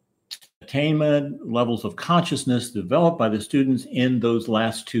attainment, levels of consciousness developed by the students in those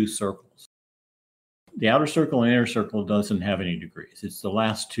last 2 circles. The outer circle and inner circle doesn't have any degrees. It's the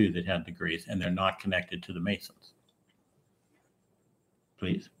last 2 that have degrees, and they're not connected to the Masons.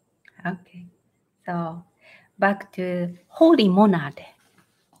 Please. Okay. So back to Holy Monad.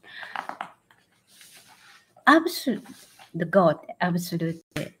 Absolute, the God, absolute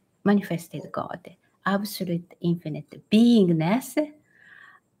manifested God, absolute infinite beingness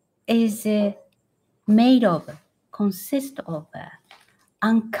is consists of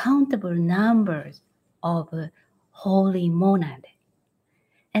uncountable numbers of holy monad.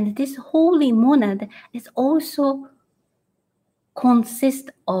 And this holy monad is also consists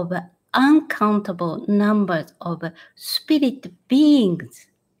of uncountable numbers of spirit beings.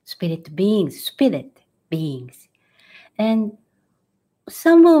 And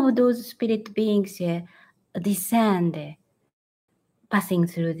some of those spirit beings descend, passing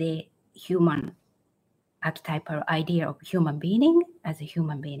through the human archetypal idea of human being as a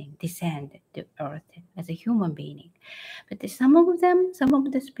human being, descend to earth as a human being. But some of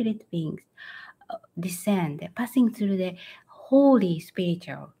the spirit beings descend, passing through the holy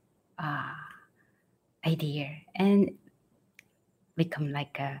spiritual idea and become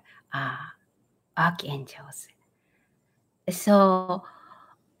like archangels. So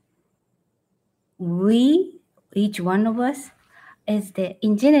each one of us,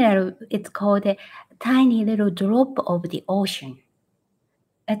 in general, it's called a tiny little drop of the ocean.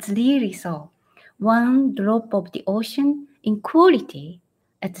 It's really so. One drop of the ocean in quality,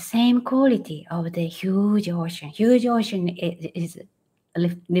 at the same quality of the huge ocean. Huge ocean is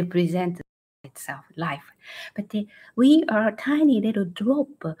represents itself, life. But we are a tiny little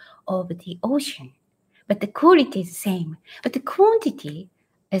drop of the ocean. But the quality is the same. But the quantity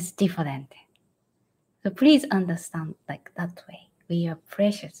is different. So please understand like that way. We are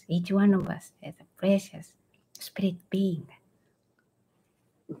precious. Each one of us is a precious spirit being.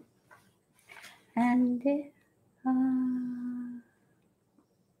 And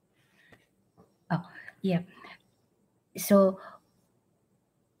So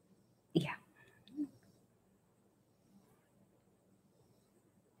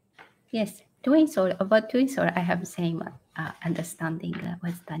yes, twin soul. About twin soul, I have the same understanding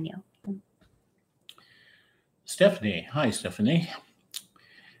with Daniel. Stephanie. Hi, Stephanie.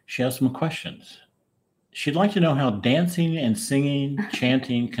 She has some questions. She'd like to know how dancing and singing,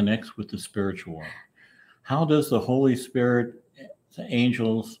 chanting connects with the spiritual world. How does the Holy Spirit, the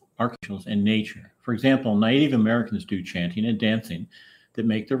angels, archangels, and nature, for example, Native Americans do chanting and dancing that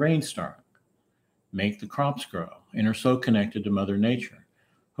make the rain start, make the crops grow, and are so connected to Mother Nature.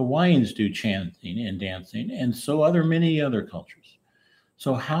 Hawaiians do chanting and dancing, and so many other cultures.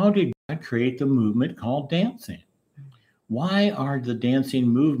 So how did God create the movement called dancing? Why are the dancing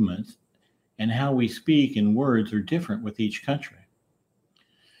movements and how we speak in words are different with each country?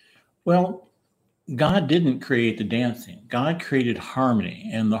 Well, God didn't create the dancing. God created harmony,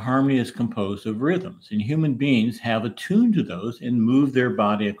 and the harmony is composed of rhythms, and human beings have attuned to those and move their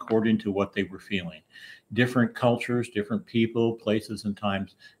body according to what they were feeling. Different cultures, different people, places, and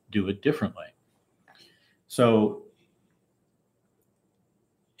times do it differently. So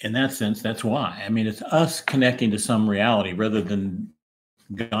in that sense, that's why. I mean, it's us connecting to some reality rather than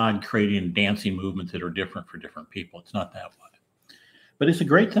God creating dancing movements that are different for different people. It's not that way. But it's a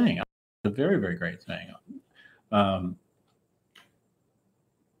great thing. It's a very, very great thing. I've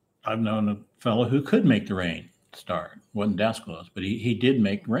known a fellow who could make the rain start. Wasn't Dascalos, but he did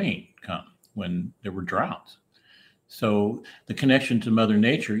make rain come when there were droughts. So the connection to Mother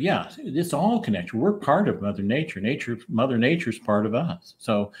Nature, yes, it's all connected. We're part of Mother Nature. Mother Nature's part of us.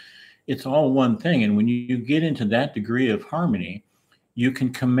 So it's all one thing. And when you get into that degree of harmony, you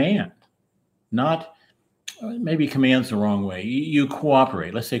can command, not maybe command's the wrong way. You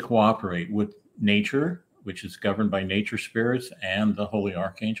cooperate. Let's say cooperate with nature, which is governed by nature spirits and the holy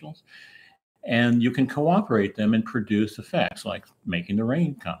archangels. And you can cooperate them and produce effects like making the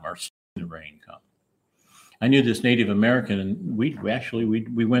rain come or seeing the rain come. I knew this Native American, and we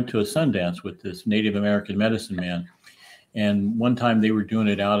went to a Sundance with this Native American medicine man. And one time they were doing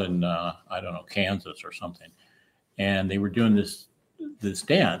it out in, Kansas or something. And they were doing this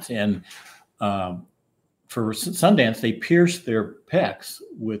dance. And for Sundance, they pierced their pecs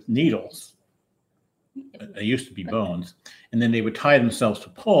with needles. They used to be bones. And then they would tie themselves to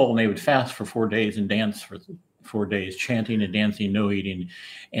pole, and they would fast for 4 days and dance for 4 days, chanting and dancing, no eating.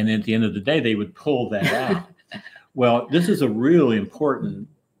 And at the end of the day, they would pull that out. Well, this is a really important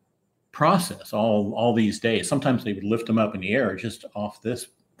process all these days. Sometimes they would lift them up in the air just off this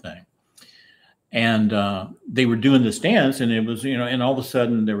thing. And they were doing this dance, and it was, and all of a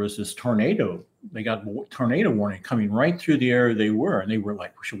sudden there was this tornado. They got tornado warning coming right through the area they were. And they were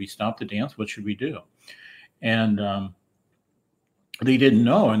like, should we stop the dance? What should we do? And they didn't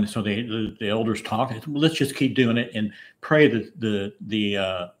know. And so the elders talked, well, let's just keep doing it and pray that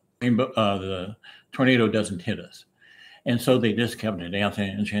the tornado doesn't hit us. And so they just kept dancing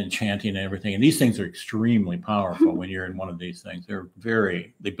and chanting and everything. And these things are extremely powerful when you're in one of these things. They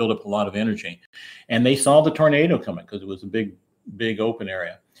build up a lot of energy. And they saw the tornado coming because it was a big open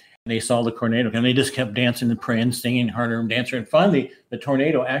area. And they saw the tornado, and they just kept dancing and praying, singing harder and dancing. And finally, the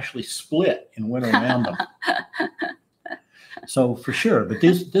tornado actually split and went around them. So for sure, but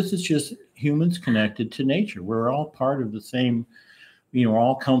this is just humans connected to nature. We're all part of the same,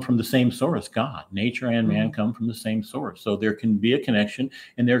 all come from the same source, God. Nature and man come from the same source. So there can be a connection,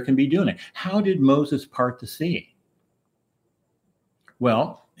 and there can be doing it. How did Moses part the sea?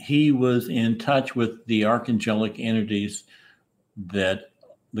 Well, he was in touch with the archangelic entities that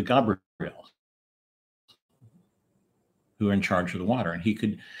the Gabriels, who are in charge of the water, and he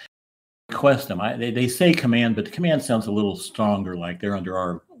could request them. They say command, but the command sounds a little stronger, like they're under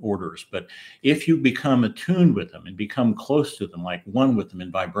our orders. But if you become attuned with them and become close to them, like one with them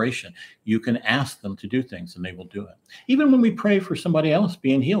in vibration, you can ask them to do things and they will do it. Even when we pray for somebody else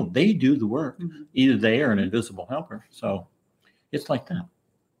being healed, they do the work. Either they or an invisible helper. So it's like that.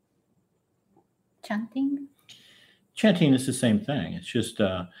 Chanting is the same thing. It's just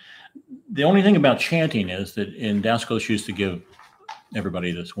the only thing about chanting is that, and Daskos used to give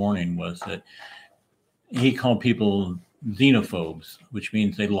everybody this warning, was that he called people xenophobes, which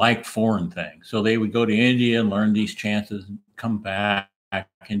means they like foreign things. So they would go to India and learn these chants and come back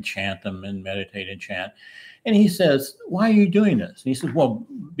and chant them and meditate and chant. And he says, why are you doing this? And he says, well,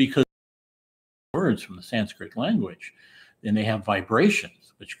 because words from the Sanskrit language, and they have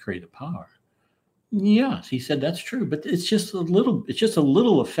vibrations which create the power. Yes, he said that's true, but it's just a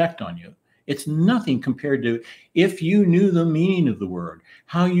little effect on you. It's nothing compared to if you knew the meaning of the word,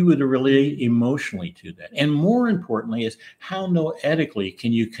 how you would relate emotionally to that. And more importantly is how noetically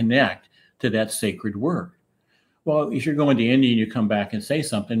can you connect to that sacred word? Well, if you're going to India and you come back and say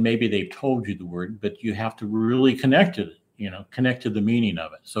something, maybe they've told you the word, but you have to really connect to it, connect to the meaning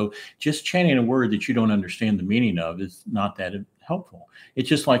of it. So just chanting a word that you don't understand the meaning of is not that helpful. It's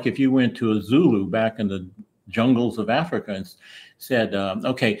just like if you went to a Zulu back in the jungles of Africa and said,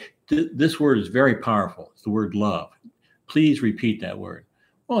 okay, this word is very powerful. It's the word love. Please repeat that word.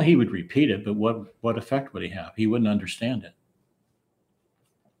 Well, he would repeat it, but what effect would he have? He wouldn't understand it.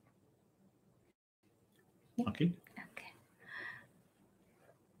 Okay.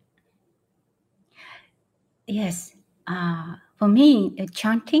 Yes. For me,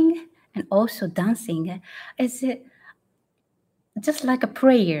 chanting and also dancing is just like a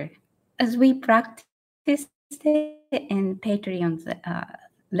prayer. As we practice in Patreon's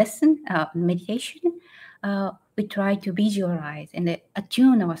lesson, meditation, we try to visualize and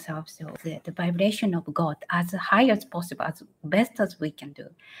attune ourselves to the vibration of God as high as possible, as best as we can do.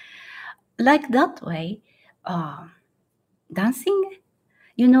 Like that way, dancing,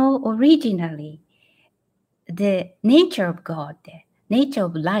 originally, the nature of God, the nature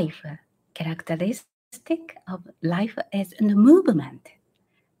of life, characteristic of life is in the movement.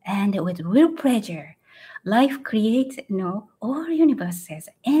 And with real pleasure, life creates, all universes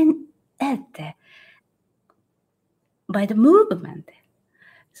and earth by the movement.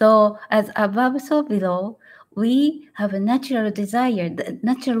 So as above, so below, we have a natural desire, the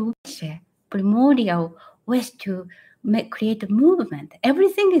natural wish, primordial wish to create a movement.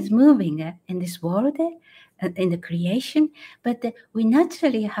 Everything is moving in this world, in the creation, but we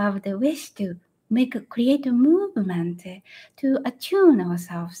naturally have the wish to create a movement to attune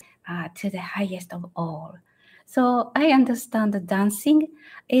ourselves to the highest of all. So I understand that dancing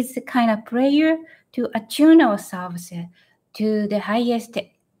is a kind of prayer to attune ourselves to the highest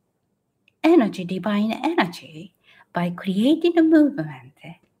energy, divine energy, by creating a movement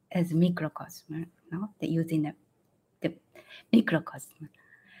as microcosm, using the microcosm.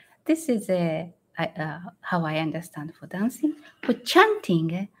 This is how I understand for dancing. For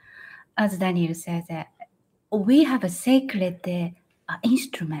chanting, as Daniel says, we have a sacred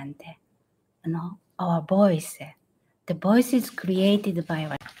instrument, our voice. The voice is created by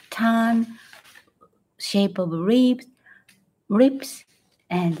our tongue, shape of ribs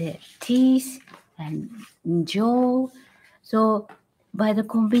and teeth and jaw. So by the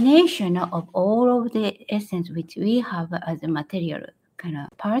combination of all of the essence which we have as a material kind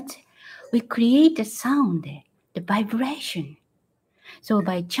of parts, we create a sound, the vibration. So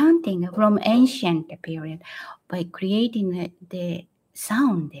by chanting from ancient period, by creating the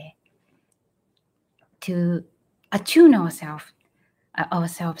sound to attune ourselves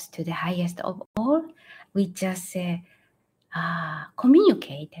to the highest of all, we just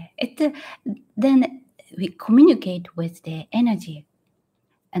communicate. Then we communicate with the energy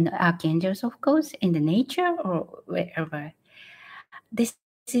and the archangels, of course, in the nature or wherever. This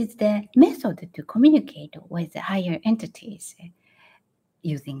is the method to communicate with the higher entities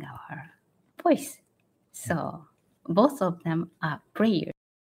using our voice. So both of them are prayer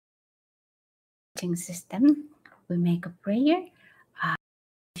system. We make a prayer,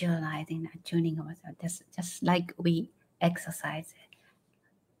 visualizing and tuning ourselves, just like we exercise.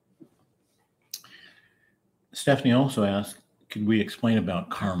 Stephanie also asked, could we explain about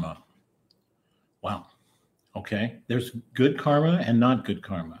karma? Wow. Okay. There's good karma and not good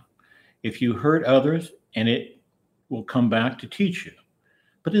karma. If you hurt others, and it will come back to teach you.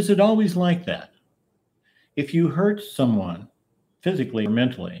 But is it always like that? If you hurt someone physically or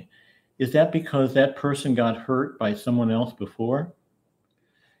mentally, is that because that person got hurt by someone else before?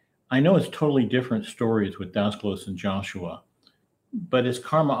 I know it's totally different stories with Daskalos and Joshua, but is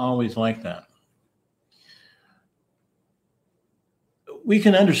karma always like that? We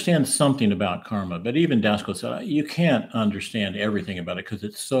can understand something about karma, but even Daskalos said you can't understand everything about it because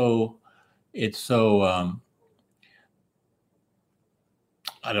it's so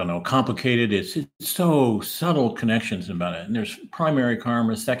I don't know, complicated. It's so subtle connections about it. And there's primary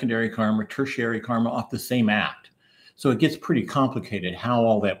karma, secondary karma, tertiary karma off the same act. So it gets pretty complicated how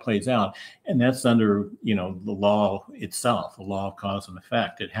all that plays out. And that's under, the law itself, the law of cause and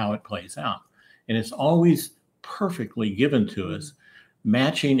effect, and how it plays out. And it's always perfectly given to us,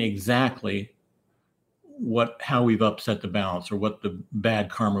 matching exactly how we've upset the balance or what the bad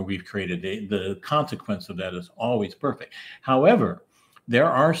karma we've created. The consequence of that is always perfect. However, there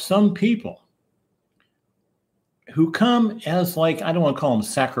are some people who come as I don't want to call them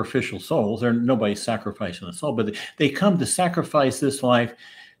sacrificial souls. Nobody's sacrificing a soul, but they come to sacrifice this life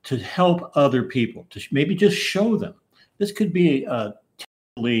to help other people, to maybe just show them. This could be a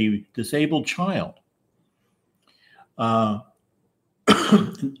terribly disabled child.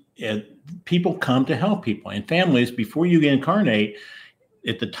 People come to help people. And families, before you incarnate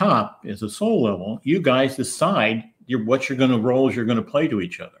at the top as a soul level, you guys decide what roles you're going to play to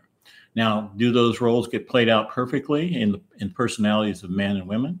each other. Now, do those roles get played out perfectly in personalities of men and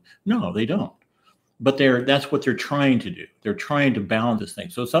women? No, they don't. But that's what they're trying to do. They're trying to balance this thing.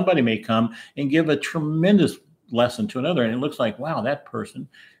 So somebody may come and give a tremendous lesson to another, and it looks like, wow, that person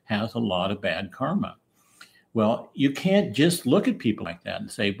has a lot of bad karma. Well, you can't just look at people like that and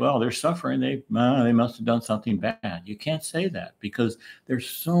say, well, they're suffering. They must have done something bad. You can't say that because there's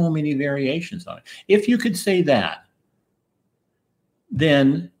so many variations on it. If you could say that,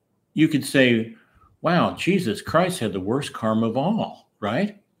 then you could say, wow, Jesus Christ had the worst karma of all,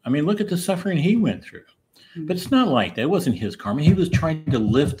 right? I mean, look at the suffering he went through. But it's not like that. It wasn't his karma. He was trying to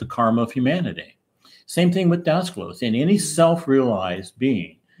lift the karma of humanity. Same thing with Daskalos. In any self-realized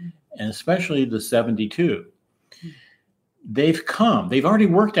being, and especially the 72, they've already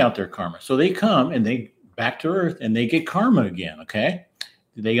worked out their karma. So they come and they back to earth and they get karma again, okay?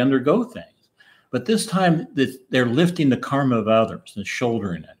 They undergo things. But this time they're lifting the karma of others and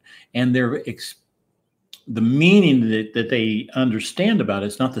shouldering it. And the meaning that they understand about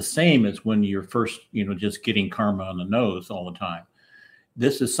it's not the same as when you're first, just getting karma on the nose all the time.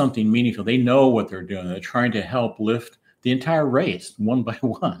 This is something meaningful. They know what they're doing. They're trying to help lift the entire race one by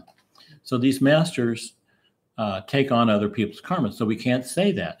one. So these masters take on other people's karma. So we can't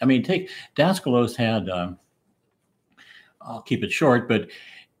say that. I mean, Daskalos had, I'll keep it short, but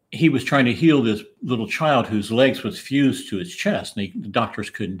he was trying to heal this little child whose legs was fused to his chest, and the doctors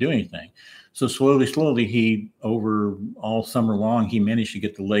couldn't do anything. So slowly, he, over all summer long, he managed to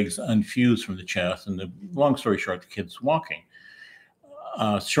get the legs unfused from the chest. And long story short, the kid's walking.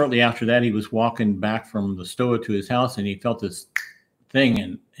 Shortly after that, he was walking back from the stoa to his house, and he felt this thing,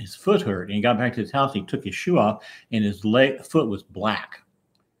 and his foot hurt. And he got back to his house, he took his shoe off, and his foot was black.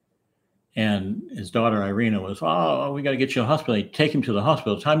 And his daughter, Irina, was, oh, we got to get you to the hospital. He'd take him to the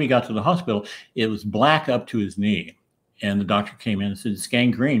hospital. By the time he got to the hospital, it was black up to his knee. And the doctor came in and said, it's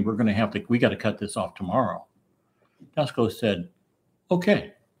gangrene. We got to cut this off tomorrow. Daskalos said,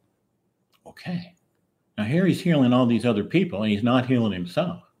 okay. Now here he's healing all these other people, and he's not healing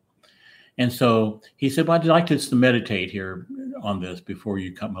himself. And so he said, well, I'd like to meditate here on this before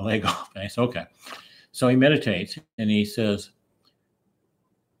you cut my leg off. And I said, okay. So he meditates and he says,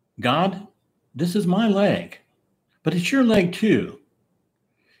 God, this is my leg, but it's your leg too.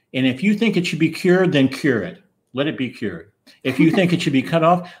 And if you think it should be cured, then cure it. Let it be cured. If you think it should be cut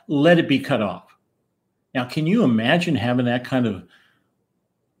off, let it be cut off. Now, can you imagine having that kind of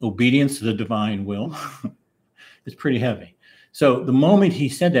obedience to the divine will? It's pretty heavy. So the moment he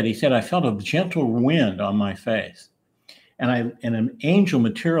said that, he said, I felt a gentle wind on my face. And an angel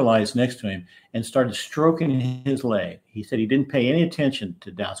materialized next to him and started stroking his leg. He said he didn't pay any attention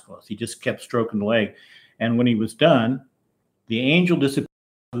to Daskalos. He just kept stroking the leg. And when he was done, the angel disappeared.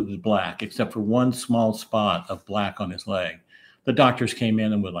 It was black, except for one small spot of black on his leg. The doctors came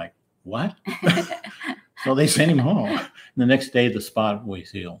in and were like, what? So they sent him home. And the next day, the spot was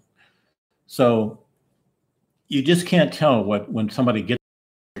healed. So you just can't tell when somebody gets,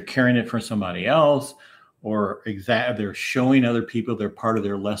 they're carrying it for somebody else, or they're showing other people they're part of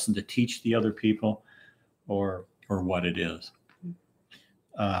their lesson to teach the other people, or what it is.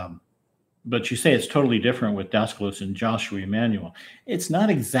 But you say it's totally different with Daskalos and Joshua Emmanuel. It's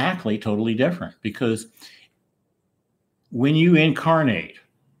not exactly totally different, because when you incarnate,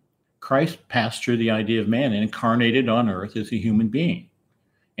 Christ passed through the idea of man and incarnated on earth as a human being.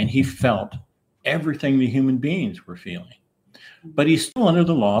 And he felt everything the human beings were feeling. But he's still under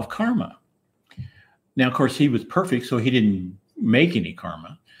the law of karma. Now, of course, he was perfect, so he didn't make any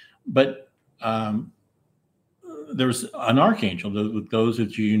karma. But there's an archangel. Those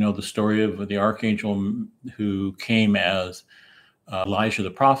of you know the story of the archangel who came as Elijah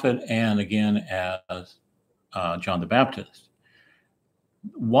the prophet and again as John the Baptist.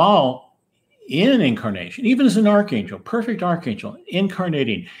 While in incarnation, even as an archangel, perfect archangel,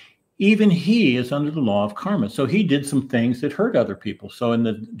 incarnating, even he is under the law of karma. So he did some things that hurt other people. So in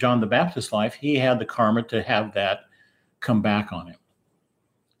the John the Baptist life, he had the karma to have that come back on him.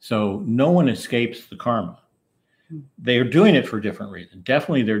 So no one escapes the karma. They are doing it for different reasons.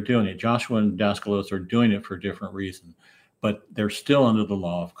 Definitely they're doing it. Joshua and Daskalos are doing it for different reasons, but they're still under the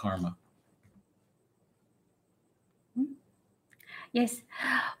law of karma. Yes.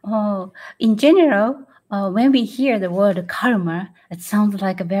 In general, when we hear the word karma, it sounds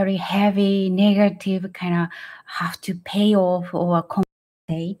like a very heavy, negative kind of have to pay off or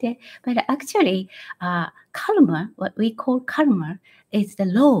compensate. But actually, karma, what we call karma, is the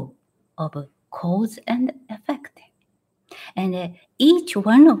law of cause and effect. And each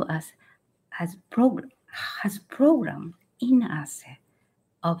one of us has program in us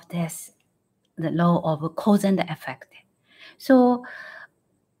of this, the law of cause and effect. So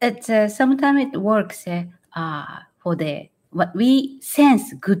it's sometimes it works for what we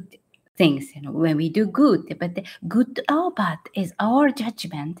sense good things, when we do good, but the good or bad is our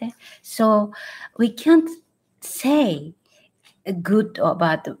judgment. So we can't say good or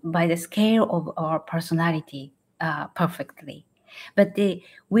bad by the scale of our personality perfectly. But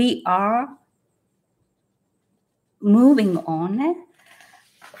we are moving on,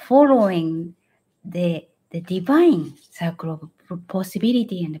 following the divine circle of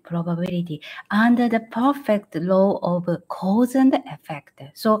possibility and probability under the perfect law of cause and effect.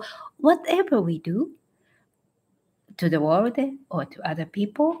 So whatever we do to the world or to other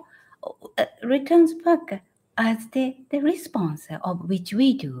people returns back as the response of which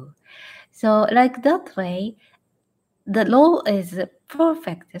we do. So like that way, the law is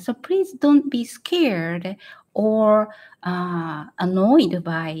perfect. So please don't be scared or annoyed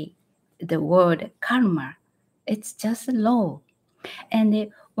by the word karma. It's just a law.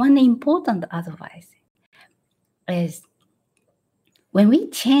 And one important advice is when we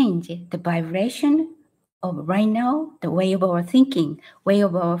change the vibration of right now, the way of our thinking, way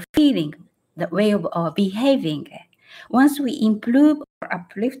of our feeling, the way of our behaving, once we improve or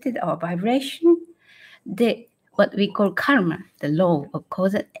uplifted our vibration, what we call karma, the law of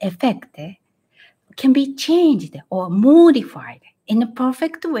cause and effect, can be changed or modified in a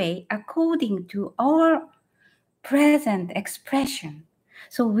perfect way according to our present expression.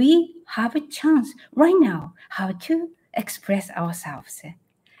 So we have a chance right now how to express ourselves.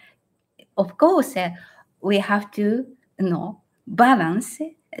 Of course, we have to balance.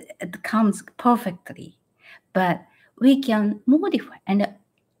 It comes perfectly, but we can modify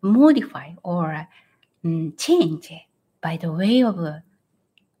or change by the way of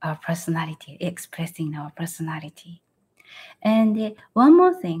our personality, expressing our personality. And one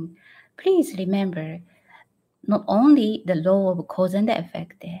more thing, please remember, not only the law of cause and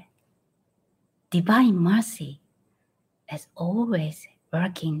effect, divine mercy is always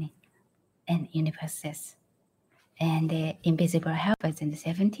working in universes. And invisible helpers in the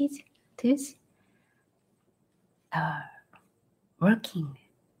 70s, tooth are working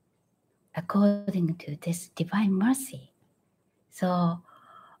according to this divine mercy. So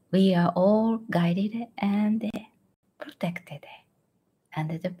we are all guided and protected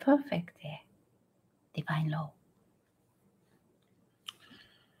under the perfect divine law.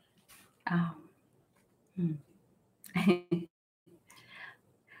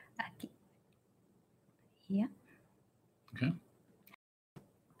 Yeah. Okay.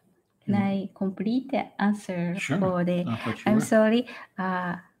 Can I complete the answer Sure. for the? I thought you I'm were. sorry,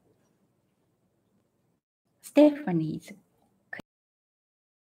 Stephanie's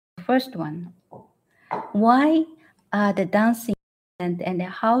first one. Why the dancing and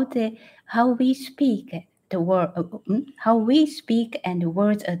how we speak the word how we speak and the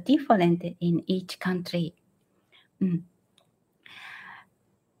words are different in each country.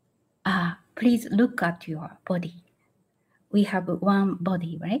 Please look at your body. We have one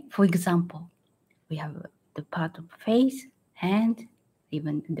body, right? For example, we have the part of face, hand,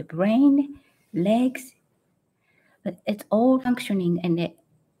 even the brain, legs. But it's all functioning, and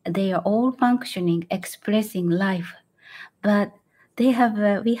they are all functioning, expressing life. But we have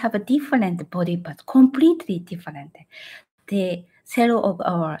a different body, but completely different. The cell of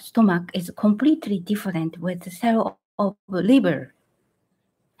our stomach is completely different with the cell of liver,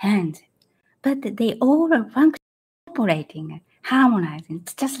 hand. But they all are functioning, operating, harmonizing.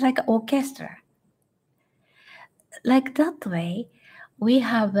 It's just like an orchestra. Like that way, we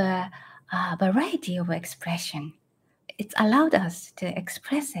have a variety of expression. It's allowed us to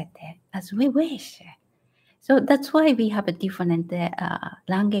express it as we wish. So that's why we have a different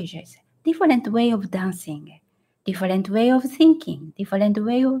languages, different way of dancing, different way of thinking, different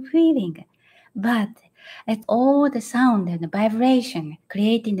way of feeling. But it's all the sound and the vibration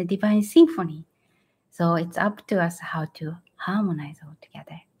creating the divine symphony. So it's up to us how to harmonize all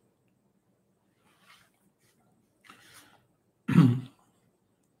together.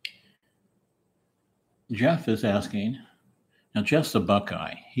 Jeff is asking. Now, Jeff's a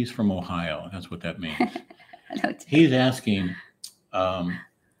Buckeye. He's from Ohio. That's what that means. He's asking,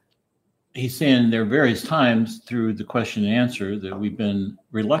 he's saying there are various times through the question and answer that we've been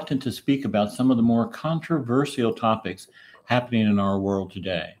reluctant to speak about some of the more controversial topics happening in our world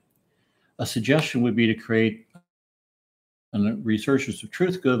today. A suggestion would be to create a Researchers of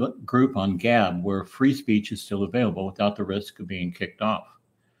Truth group on Gab where free speech is still available without the risk of being kicked off.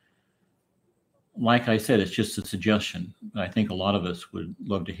 Like I said, it's just a suggestion. I think a lot of us would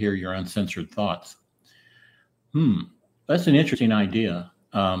love to hear your uncensored thoughts. That's an interesting idea.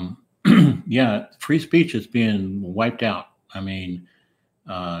 Yeah, free speech is being wiped out. I mean,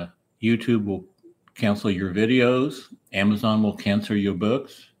 YouTube will cancel your videos. Amazon will cancel your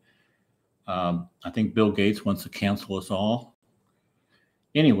books. I think Bill Gates wants to cancel us all.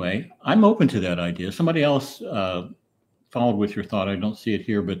 Anyway, I'm open to that idea. Somebody else followed with your thought. I don't see it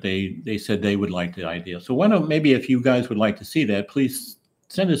here, but they said they would like the idea. So why don't, maybe if you guys would like to see that, please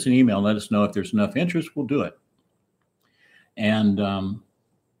send us an email and let us know if there's enough interest. We'll do it. And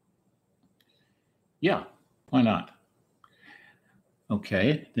yeah, why not?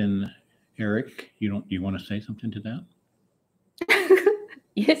 Okay, then Eric, you want to say something to that?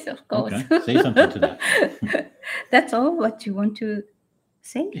 Yes, of course. Okay, say something to that. That's all what you want to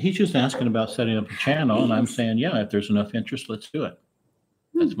say? He's just asking about setting up a channel, and I'm saying, yeah, if there's enough interest, let's do it.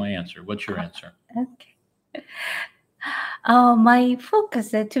 That's my answer. What's your answer? Okay. My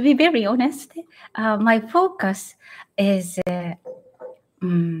focus, to be very honest, my focus is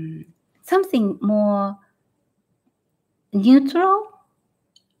something more neutral,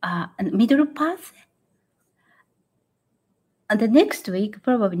 middle path. And the next week,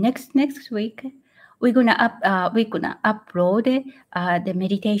 probably next week, we're gonna upload the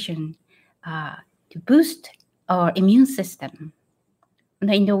meditation to boost our immune system.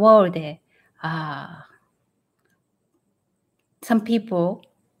 In the world, some people,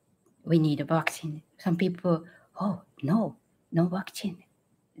 we need a vaccine. Some people, oh, no vaccine.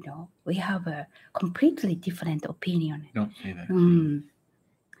 No, we have a completely different opinion. Don't say that.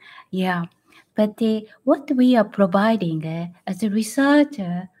 Yeah, but what we are providing as a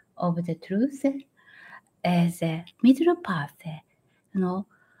researcher of the truth as a middle path, what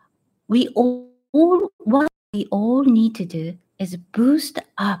we all need to do is boost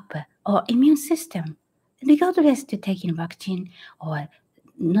up our immune system, regardless to taking vaccine or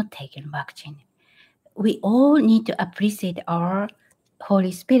not taking vaccine. We all need to appreciate our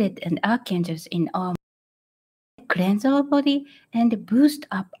Holy Spirit and archangels in our cleanse our body and boost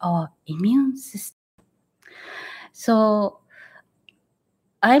up our immune system. So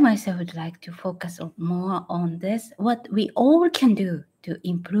I myself would like to focus more on this, what we all can do to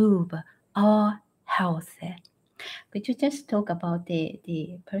improve our health. Could you just talk about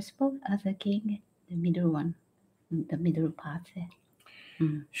the principle as a king, the middle one, the middle path?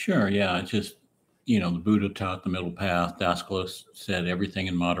 Sure. Yeah. It's just, the Buddha taught the middle path. Daskalos said everything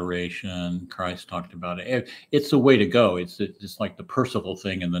in moderation. Christ talked about it. It's the way to go. It's just like the Percival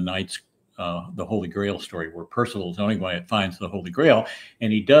thing in the Knights, the Holy Grail story, where Percival is the only one that finds the Holy Grail,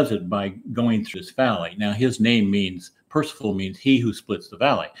 and he does it by going through this valley. Now, his name means, Percival means he who splits the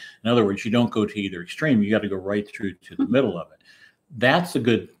valley. In other words, you don't go to either extreme. You got to go right through to the middle of it. That's a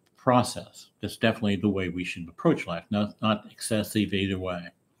good process. That's definitely the way we should approach life. Not excessive either way.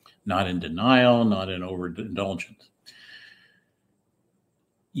 Not in denial, not in overindulgence.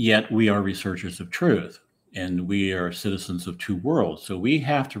 Yet we are researchers of truth, and we are citizens of two worlds. So we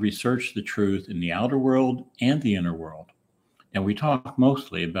have to research the truth in the outer world and the inner world. And we talk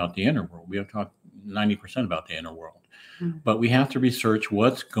mostly about the inner world. We have talked 90% about the inner world. But we have to research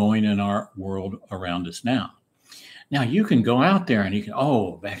what's going in our world around us now. Now, you can go out there and you can,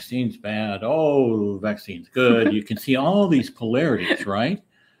 oh, vaccine's bad. Oh, vaccine's good. You can see all these polarities, right?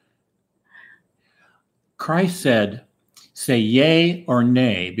 Christ said, say yay or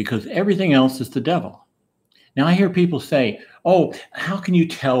nay, because everything else is the devil. Now, I hear people say, oh, how can you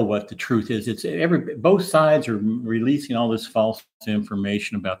tell what the truth is? Both sides are releasing all this false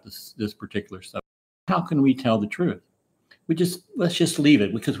information about this particular stuff. How can we tell the truth? Let's just leave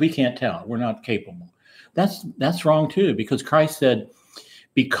it because we can't tell. We're not capable. That's wrong too, because Christ said,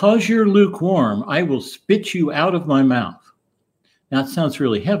 because you're lukewarm, I will spit you out of my mouth. Now, it sounds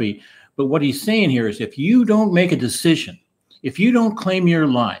really heavy, but what he's saying here is if you don't make a decision, if you don't claim your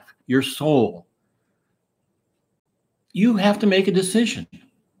life, your soul, you have to make a decision.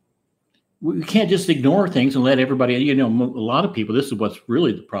 We can't just ignore things and let everybody, a lot of people, this is what's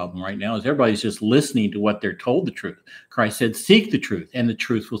really the problem right now, is everybody's just listening to what they're told the truth. Christ said, seek the truth, and the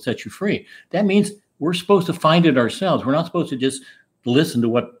truth will set you free. That means we're supposed to find it ourselves. We're not supposed to just listen to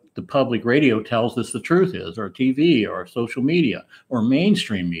what the public radio tells us the truth is, or TV, or social media, or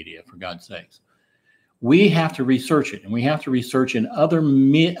mainstream media, for God's sakes. We have to research it, and we have to research in other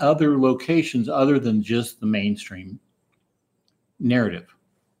locations other than just the mainstream narrative.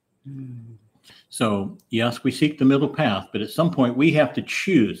 So, yes, we seek the middle path, but at some point we have to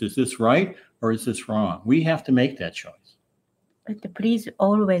choose, is this right or is this wrong? We have to make that choice. But please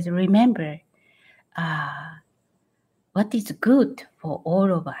always remember what is good for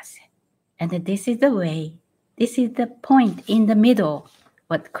all of us. And this is the way, this is the point in the middle,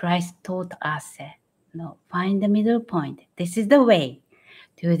 what Christ taught us. Find the middle point. This is the way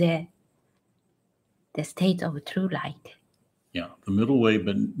to the state of true light. Yeah, the middle way,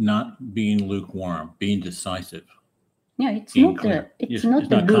 but not being lukewarm, being decisive. Yeah, it's not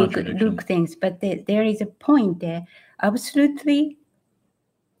the look things, but there is a point there, absolutely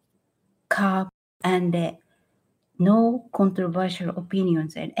calm and no controversial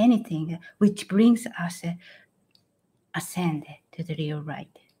opinions and anything which brings us ascend to the real right.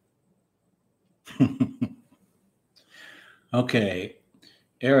 Okay,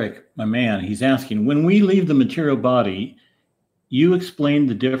 Eric, my man, he's asking, when we leave the material body, you explain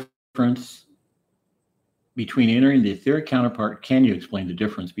the difference between entering the etheric counterpart. Can you explain the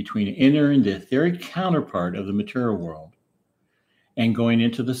difference between entering the etheric counterpart of the material world and going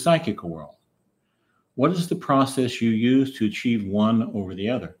into the psychic world? What is the process you use to achieve one over the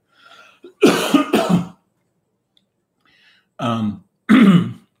other?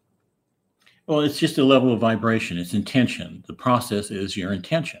 Well, it's just a level of vibration. It's intention. The process is your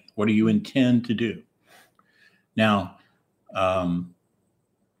intention. What do you intend to do? Now,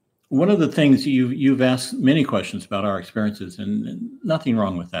 one of the things you've asked many questions about our experiences, and nothing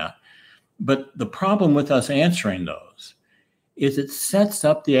wrong with that. But the problem with us answering those is it sets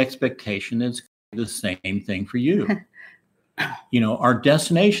up the expectation that it's the same thing for you. Our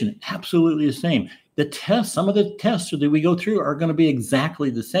destination, absolutely the same. The tests, some of the tests that we go through are going to be exactly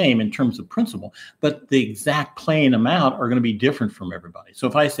the same in terms of principle, but the exact playing them out are going to be different from everybody. So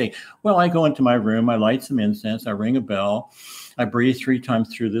if I say, well, I go into my room, I light some incense, I ring a bell, I breathe 3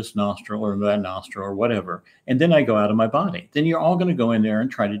 times through this nostril or that nostril or whatever, and then I go out of my body, then you're all going to go in there and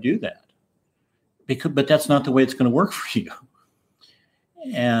try to do that. But that's not the way it's going to work for you.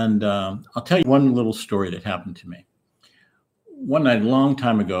 And I'll tell you one little story that happened to me. One night, a long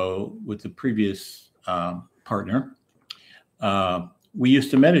time ago, with the previous partner, we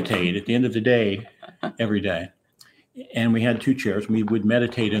used to meditate at the end of the day, every day. And we had 2 chairs. We would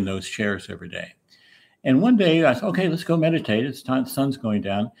meditate in those chairs every day. And one day I said, okay, let's go meditate. It's time, the sun's going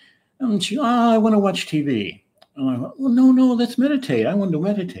down. And she, I want to watch TV. And I went, well, no, let's meditate. I wanted to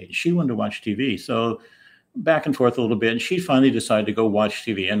meditate. She wanted to watch TV. So back and forth a little bit. And she finally decided to go watch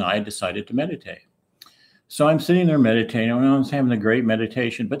TV, and I decided to meditate. So I'm sitting there meditating, and I was having a great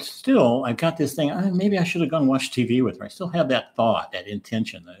meditation, but still, I've got this thing. Maybe I should have gone watch TV with her. I still have that thought, that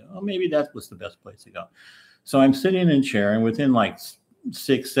intention. Maybe that was the best place to go. So I'm sitting in a chair, and within like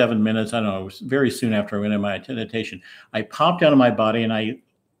 6, 7 minutes, I don't know, very soon after I went in my meditation, I popped out of my body and I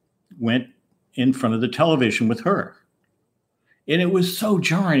went in front of the television with her. And it was so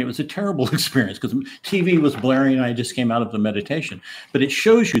jarring. It was a terrible experience because TV was blaring and I just came out of the meditation. But it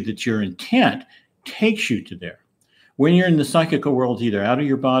shows you that your intent takes you to there. When you're in the psychical world, either out of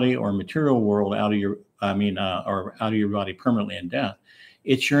your body or material world, or out of your body permanently in death,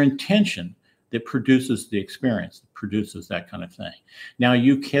 it's your intention that produces the experience, that produces that kind of thing. Now,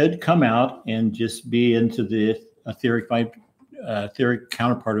 you could come out and just be into the etheric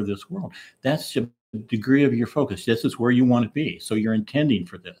counterpart of this world. That's the degree of your focus. This is where you want to be. So you're intending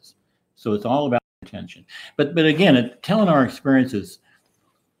for this. So it's all about intention. But again, telling our experiences,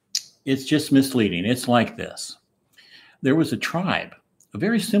 it's just misleading. It's like this. There was a tribe, a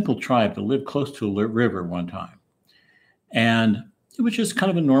very simple tribe that lived close to a river one time. And it was just kind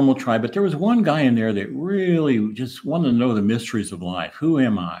of a normal tribe, but there was one guy in there that really just wanted to know the mysteries of life. Who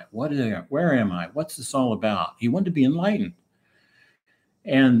am I? Where am I? What's this all about? He wanted to be enlightened.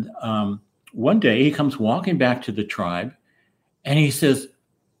 And one day he comes walking back to the tribe and he says,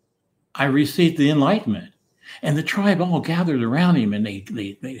 I received the enlightenment. And the tribe all gathered around him and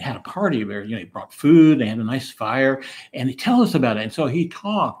they had a party where, they brought food, they had a nice fire, and they tell us about it. And so he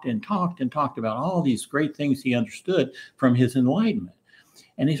talked about all these great things he understood from his enlightenment.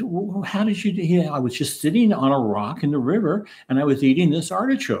 And he said, well, how did you do it? I was just sitting on a rock in the river and I was eating this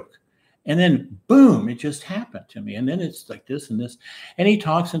artichoke. And then boom, it just happened to me. And then it's like this and this. And he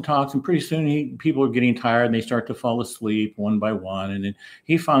talks and pretty soon people are getting tired and they start to fall asleep one by one. And then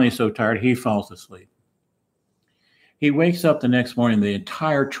he finally is so tired, he falls asleep. He wakes up the next morning, the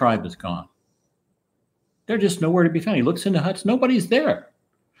entire tribe is gone. They're just nowhere to be found. He looks in the huts, nobody's there.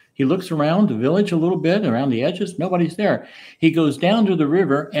 He looks around the village a little bit, around the edges, nobody's there. He goes down to the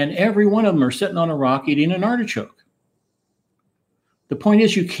river, and every one of them are sitting on a rock eating an artichoke. The point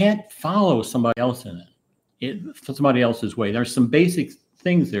is, you can't follow somebody else in somebody else's way. There's some basic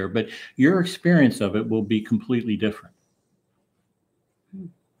things there, but your experience of it will be completely different.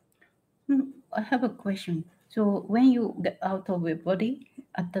 I have a question. So when you get out of your body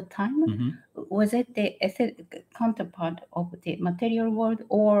at the time, was it the counterpart of the material world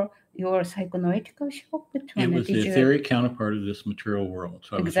or your psychoanalytical shock? It was the etheric counterpart of this material world.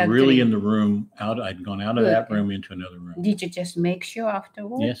 So I was really in the room, I'd gone out of that room into another room. Did you just make sure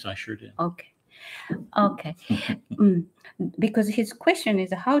afterwards? Yes, I sure did. Okay. Because his question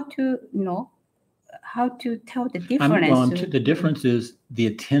is how to tell the difference. The difference is the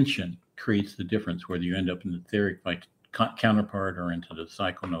attention creates the difference, whether you end up in the etheric counterpart or into the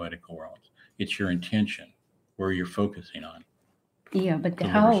psychoanalytical world. It's your intention, where you're focusing on. Yeah, but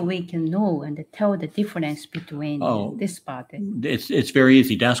how we can know and tell the difference between this part? It's very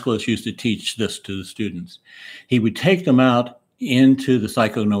easy. Daskalos used to teach this to the students. He would take them out into the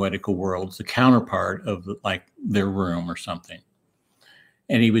psychoanalytical worlds, the counterpart of their room or something.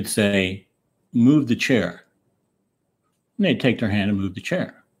 And he would say, move the chair. And they'd take their hand and move the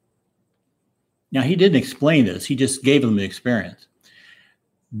chair. Now, he didn't explain this. He just gave them the experience.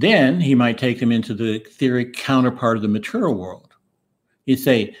 Then he might take them into the etheric counterpart of the material world. He'd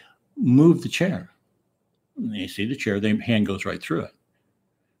say, move the chair. And you see the chair, the hand goes right through it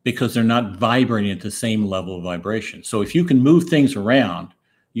because they're not vibrating at the same level of vibration. So if you can move things around,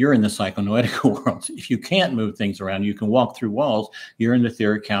 you're in the psychoanalytical world. If you can't move things around, you can walk through walls, you're in the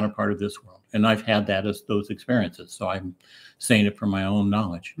etheric counterpart of this world. And I've had those experiences. So I'm saying it from my own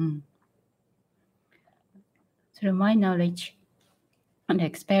knowledge. Through my knowledge and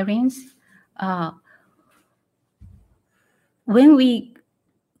experience, when we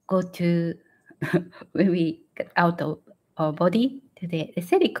get out of our body to the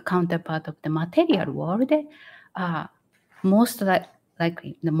etheric counterpart of the material world, most of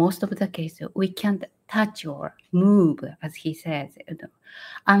the cases we can't touch or move, as he says,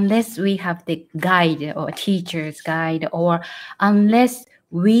 unless we have the guide or teacher's guide, or unless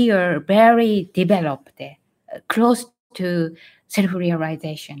we are very developed, close to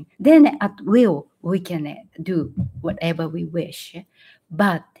self-realization. Then at will, we can do whatever we wish.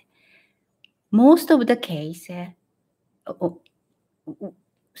 But most of the case,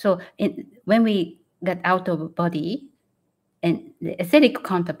 when we get out of body and the etheric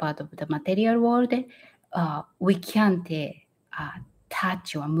counterpart of the material world, we can't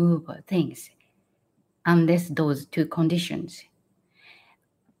touch or move things unless those two conditions.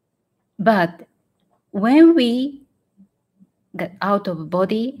 But when we get out of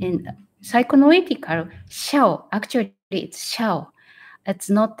body in psychoanalytical shell, actually it's shell. It's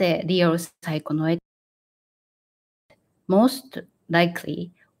not the real psychoanalytic. Most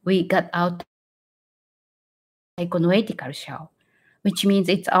likely we got out psychoanalytical shell, which means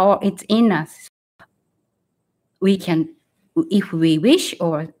it's in us. We can, if we wish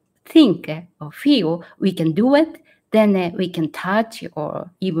or think or feel, we can do it. Then we can touch or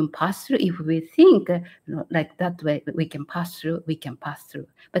even pass through. If we think like that way, we can pass through. We can pass through.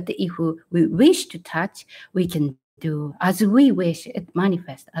 But if we wish to touch, we can do as we wish. It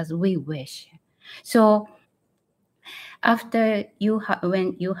manifests as we wish. So after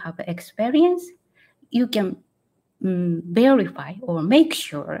when you have experience, you can verify or make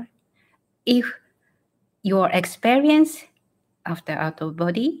sure if your experience after out of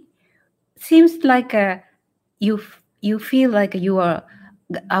body seems like you feel like you are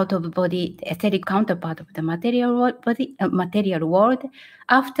out of body, the etheric counterpart of the material world, material world.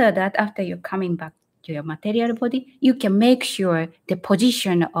 After that, after you're coming back to your material body, you can make sure the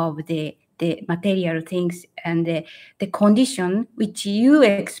position of the material things and the condition which you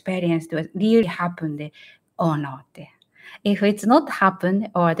experienced really happened or not. If it's not happened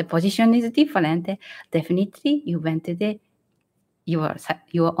or the position is different, definitely you went to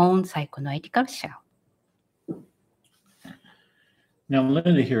your own psychoanalytical shell. Now,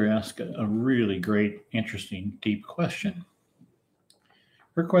 Linda here asked a really great, interesting, deep question.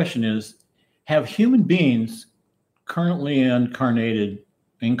 Her question is, have human beings currently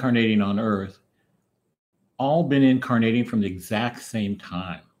incarnating on Earth all been incarnating from the exact same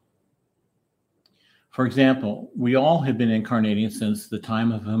time? For example, we all have been incarnating since the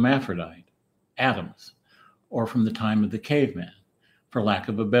time of hermaphrodite, Adams, or from the time of the caveman, for lack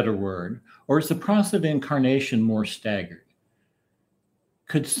of a better word, or is the process of incarnation more staggered?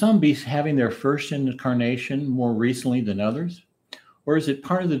 Could some be having their first incarnation more recently than others? Or is it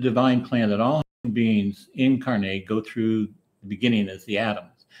part of the divine plan that all human beings incarnate, go through the beginning as the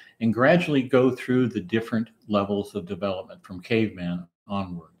Adams, and gradually go through the different levels of development from caveman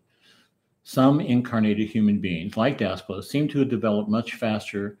onward? Some incarnated human beings, like Daspo, seem to have developed much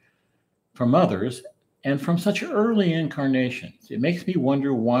faster from others and from such early incarnations. It makes me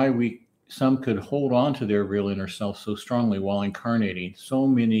wonder why some could hold on to their real inner self so strongly while incarnating. So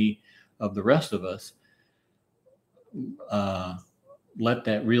many of the rest of us let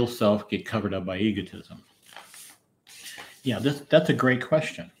that real self get covered up by egotism. Yeah, that's a great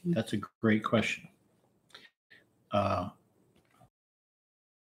question. That's a great question.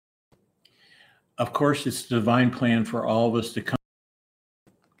 Of course, it's the divine plan for all of us to come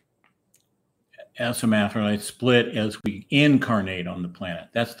as hermaphrodites, split as we incarnate on the planet.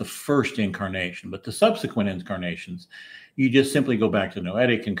 That's the first incarnation. But the subsequent incarnations, you just simply go back to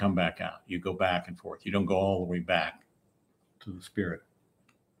noetic and come back out. You go back and forth. You don't go all the way back to the spirit.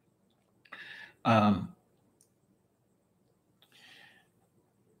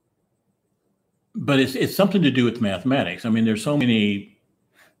 But it's something to do with mathematics. I mean, there's so many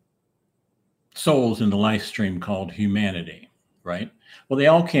souls in the life stream called humanity, right? Well, they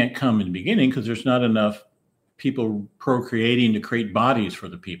all can't come in the beginning because there's not enough people procreating to create bodies for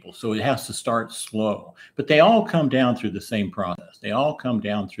the people. So it has to start slow. But they all come down through the same process. They all come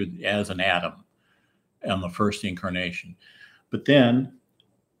down through as an atom on the first incarnation. But then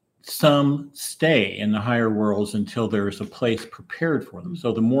some stay in the higher worlds until there is a place prepared for them.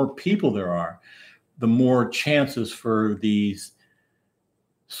 So the more people there are, the more chances for these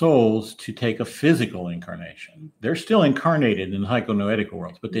souls to take a physical incarnation. They're still incarnated in the hyponoetical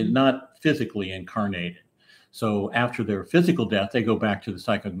worlds, but they're not physically incarnated. So after their physical death, they go back to the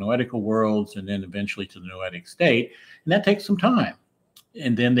psychonoetical worlds and then eventually to the noetic state. And that takes some time.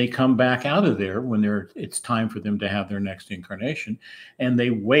 And then they come back out of there when it's time for them to have their next incarnation. And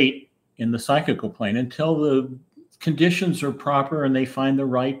they wait in the psychical plane until the conditions are proper and they find the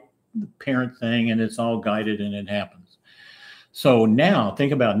right parent thing and it's all guided and it happens. So now,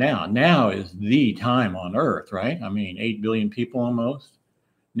 think about now. Now is the time on Earth, right? I mean, 8 billion people almost.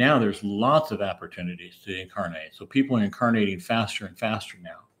 Now there's lots of opportunities to incarnate. So people are incarnating faster and faster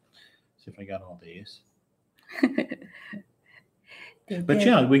now. See if I got all these. But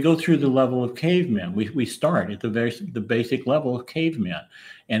yeah, we go through the level of cavemen. We start at the basic level of cavemen.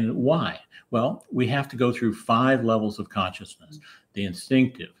 And why? Well, we have to go through 5 levels of consciousness. The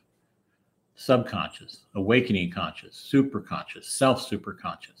instinctive, subconscious, awakening conscious, superconscious,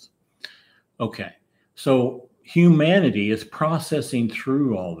 self-superconscious. Okay, so humanity is processing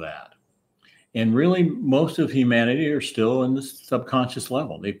through all that. And really, most of humanity are still in the subconscious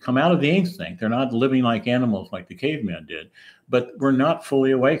level. They've come out of the instinct. They're not living like animals like the cavemen did, but we're not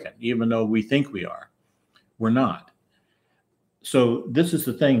fully awakened, even though we think we are. We're not. So this is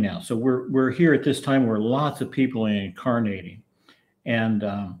the thing now. So we're here at this time where lots of people are incarnating, and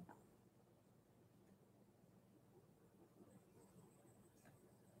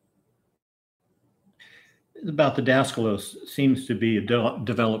about the Daskalos seems to be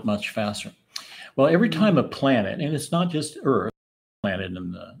developed much faster. Well, every time a planet, and it's not just Earth, planet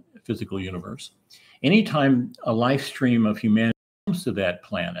in the physical universe, anytime a life stream of humanity comes to that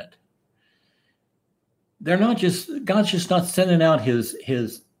planet, God's just not sending out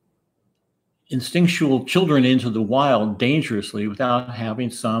his instinctual children into the wild dangerously without having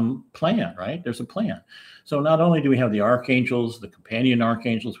some plan, right? There's a plan. So not only do we have the archangels, the companion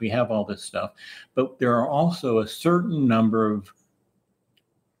archangels, we have all this stuff, but there are also a certain number of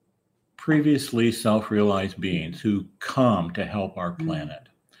previously self-realized beings who come to help our planet.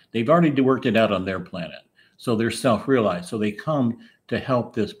 They've already worked it out on their planet. So they're self-realized. So they come to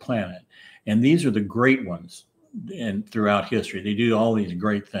help this planet. And these are the great ones. And throughout history, they do all these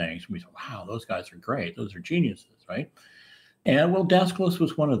great things. We say, wow, those guys are great. Those are geniuses, right? And well, Daskalos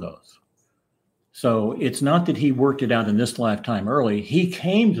was one of those. So it's not that he worked it out in this lifetime early. He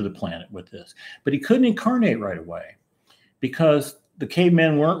came to the planet with this, but he couldn't incarnate right away because the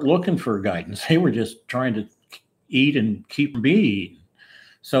cavemen weren't looking for guidance. They were just trying to eat and keep being eaten.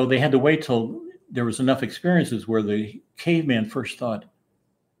 So they had to wait till there was enough experiences where the caveman first thought,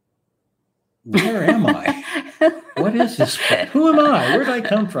 where am I? What is this? Who am I? Where did I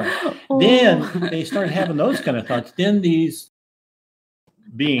come from? Then they started having those kind of thoughts. Then these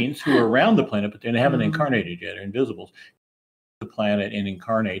beings who are around the planet, but they haven't incarnated yet, are invisibles, the planet and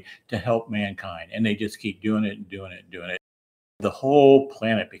incarnate to help mankind. And they just keep doing it and doing it and doing it. The whole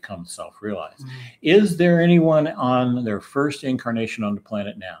planet becomes self-realized. Is there anyone on their first incarnation on the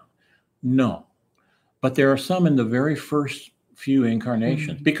planet now? No. But there are some in the very first few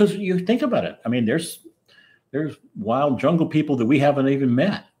incarnations, because you think about it. I mean, there's wild jungle people that we haven't even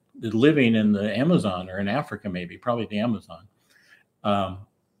met that living in the Amazon or in Africa, maybe, probably the Amazon. The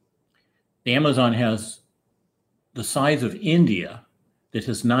Amazon has the size of India that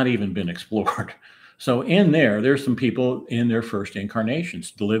has not even been explored. So in there's some people in their first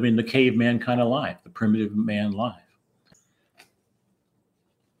incarnations living the caveman kind of life, the primitive man life.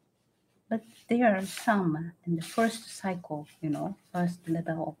 But there are some in the first cycle, first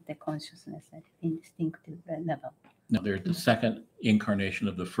level of the consciousness at instinctive level. No, they're the second incarnation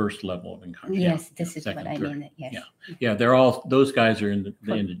of the first level of incarnation. Yes, this is what I mean. Yes. Yeah, they're all, those guys are in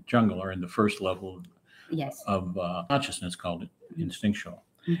the jungle, are in the first level of consciousness called instinctual.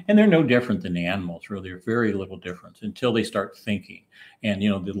 And they're no different than the animals, really. They're very little difference until they start thinking. And,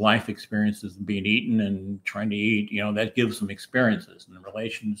 the life experiences of being eaten and trying to eat, that gives them experiences and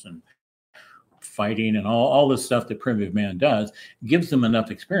relations and fighting and all this stuff that primitive man does, gives them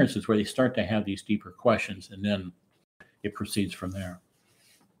enough experiences where they start to have these deeper questions, and then it proceeds from there.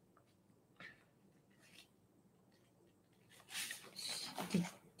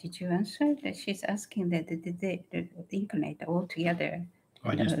 Did you answer that? She's asking that they incarnate all together.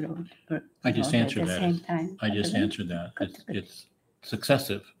 I just answered that. Same time. I just answered that. It's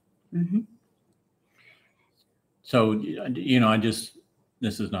successive. So,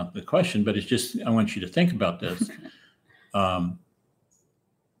 this is not the question, but it's just, I want you to think about this.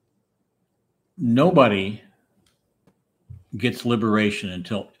 Nobody gets liberation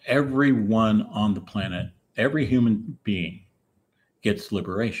until everyone on the planet, every human being gets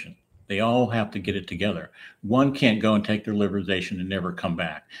liberation. They all have to get it together. One can't go and take their liberation and never come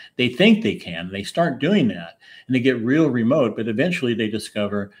back. They think they can. They start doing that and they get real remote, but eventually they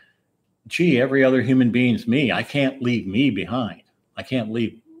discover, gee, every other human being's me. I can't leave me behind. I can't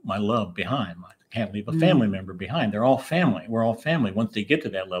leave my love behind. I can't leave a family member behind. They're all family. We're all family once they get to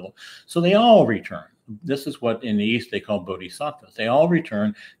that level. So they all return. This is what in the East they call bodhisattvas. They all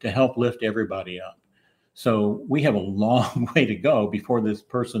return to help lift everybody up. So we have a long way to go before this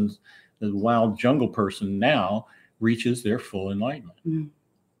person's, the wild jungle person now, reaches their full enlightenment.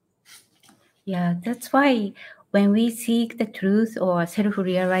 Yeah, that's why when we seek the truth or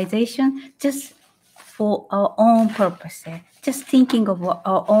self-realization, just for our own purpose, just thinking of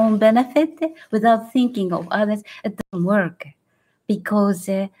our own benefit without thinking of others, it doesn't work, because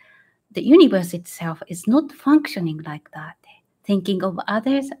the universe itself is not functioning like that. Thinking of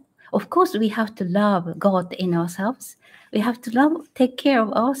others, of course, we have to love God in ourselves. We have to take care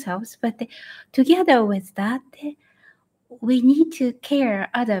of ourselves, but together with that, we need to care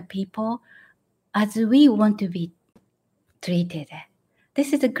other people as we want to be treated.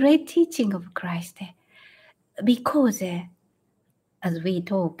 This is a great teaching of Christ, because as we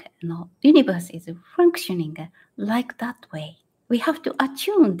talk, universe is functioning like that way. We have to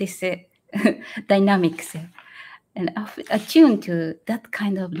attune this dynamics and attuned to that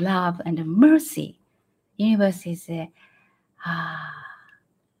kind of love and mercy. Universe is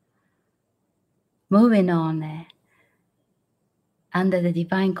moving on under the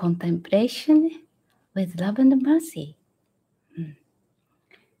divine contemplation with love and mercy.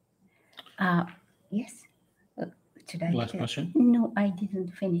 Yes. Should I? Last question? No, I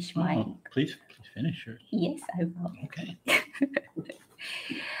didn't finish mine. Please finish yours. Yes, I will. Okay.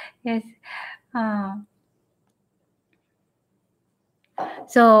 Yes.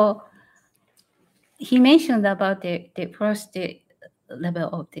 So he mentioned about the first level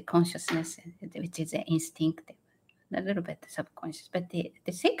of the consciousness, which is the instinctive, a little bit subconscious. But the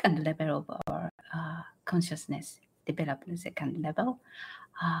second level of our consciousness, developed the second level,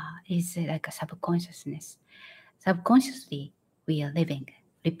 is like a subconsciousness. Subconsciously, we are living,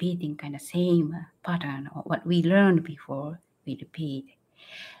 repeating kind of same pattern or what we learned before, we repeat.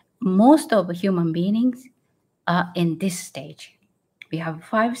 Most of human beings are in this stage. We have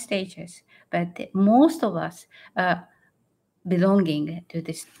 5 stages, but most of us are belonging to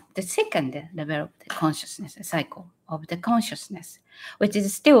the second level of the consciousness, the cycle of the consciousness, which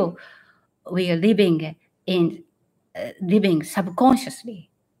is still we are living in living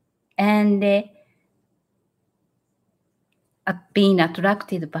subconsciously and being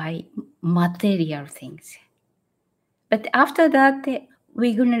attracted by material things. But after that,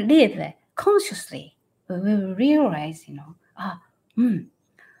 we're going to live consciously. We will realize,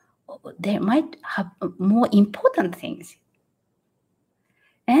 there might have more important things.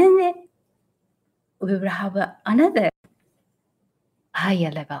 And we will have another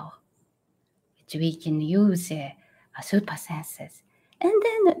higher level, which we can use super senses. And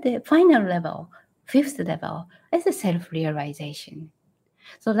then the final level, 5th level, is a self-realization.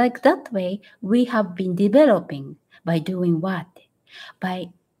 So like that way, we have been developing by doing what? By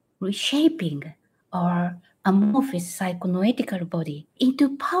reshaping our amorphous psychonoetical body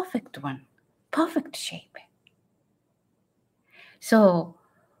into perfect one, perfect shape. So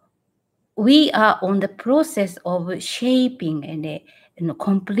we are on the process of shaping and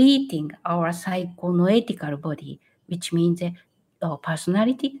completing our psychonoetical body, which means our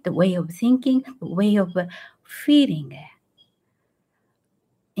personality, the way of thinking, the way of feeling,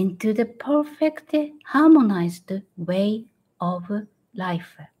 into the perfect, harmonized way of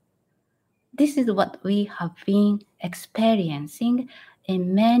life. This is what we have been experiencing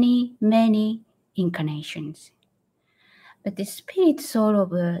in many, many incarnations. But the spirit soul of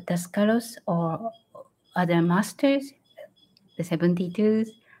Daskalos or other masters, the 72s,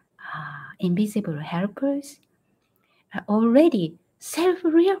 invisible helpers, are already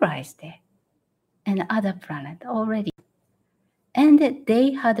self-realized in other planet already. And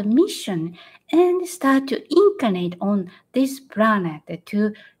they had a mission and start to incarnate on this planet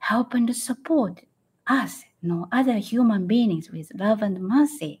to help and support us, other human beings with love and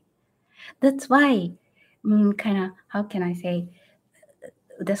mercy. That's why, how can I say,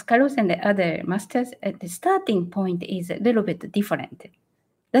 the Scaros and the other masters, the starting point is a little bit different.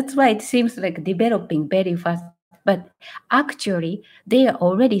 That's why it seems like developing very fast, but actually they are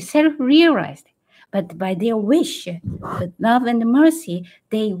already self-realized. But by their wish, with love and mercy,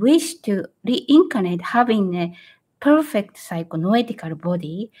 they wish to reincarnate having a perfect psychonoetical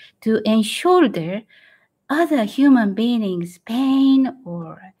body to ensure that other human beings' pain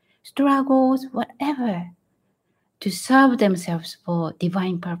or struggles, whatever, to serve themselves for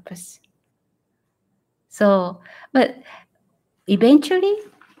divine purpose. So, but eventually,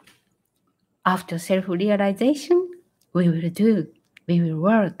 after self-realization, we will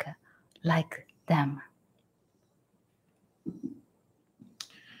work like them.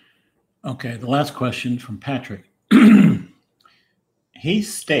 Okay, the last question from Patrick. He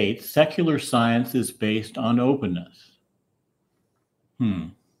states secular science is based on openness.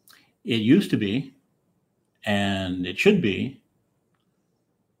 It used to be, and it should be.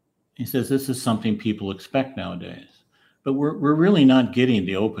 He says this is something people expect nowadays. But we're really not getting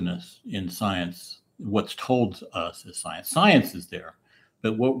the openness in science. What's told us is science. Science is there.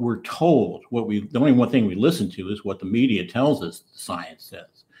 But what we're told, the only one thing we listen to is what the media tells us science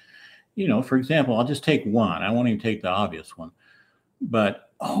says. For example, I'll just take one. I won't even take the obvious one. But,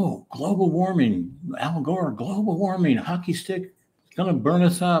 global warming, Al Gore, global warming, hockey stick, it's going to burn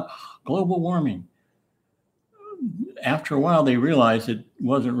us up, global warming. After a while, they realized it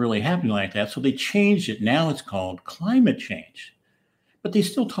wasn't really happening like that. So they changed it. Now it's called climate change. But they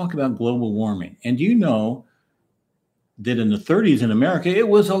still talk about global warming. And do you know that in the 30s in America, it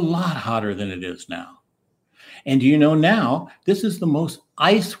was a lot hotter than it is now? And do you know now, this is the most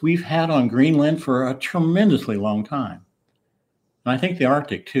ice we've had on Greenland for a tremendously long time. And I think the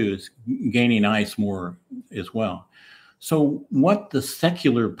Arctic, too, is gaining ice more as well. So what the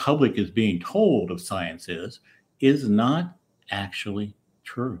secular public is being told of science is not actually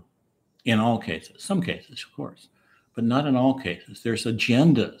true in all cases. Some cases, of course, but not in all cases. There's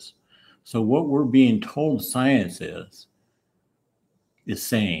agendas. So what we're being told science is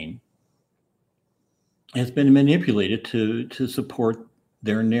saying has been manipulated to support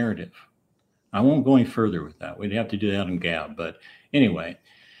their narrative. I won't go any further with that. We'd have to do that on Gab. But anyway,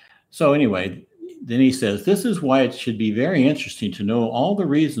 then he says, this is why it should be very interesting to know all the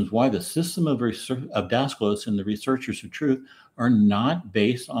reasons why the system of Dascalos and the researchers of truth are not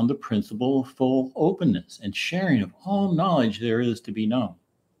based on the principle of full openness and sharing of all knowledge there is to be known.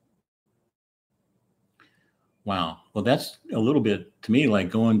 Wow. Well, that's a little bit, to me,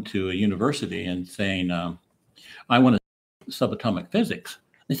 like going to a university and saying, I want to subatomic physics.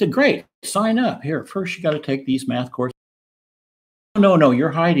 They said, great, sign up. Here, first you got to take these math courses. No,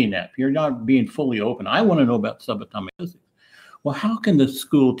 you're hiding that. You're not being fully open. I want to know about subatomic physics. Well, how can the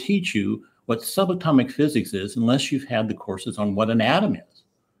school teach you what subatomic physics is unless you've had the courses on what an atom is?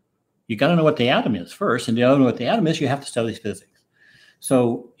 You got to know what the atom is first, and to know what the atom is, you have to study physics.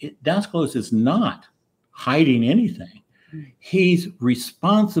 So Dascalos is not hiding anything. He's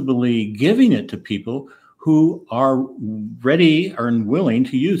responsibly giving it to people who are ready and willing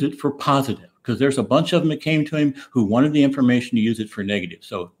to use it for positive, because there's a bunch of them that came to him who wanted the information to use it for negative.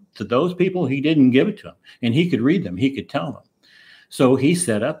 So to those people, he didn't give it to them, and he could read them, he could tell them. So he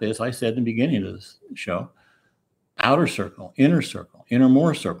set up, as I said in the beginning of this show, outer circle,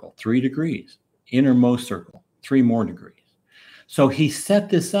 innermost circle, 3 degrees, innermost circle, 3 more degrees. So he set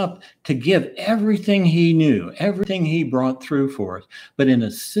this up to give everything he knew, everything he brought through for us, but in a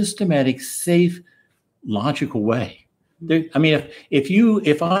systematic, safe, logical way.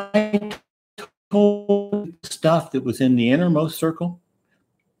 If I told stuff that was in the innermost circle,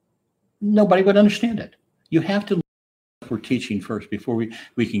 nobody would understand it. You have to learn what we're teaching first before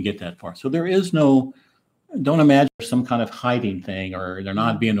we can get that far. So there is no, don't imagine some kind of hiding thing or they're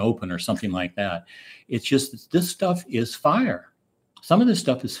not being open or something like that. It's just this stuff is fire. Some of this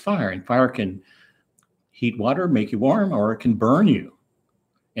stuff is fire, and fire can heat water, make you warm, or it can burn you.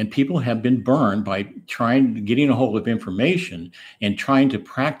 And people have been burned by getting a hold of information and trying to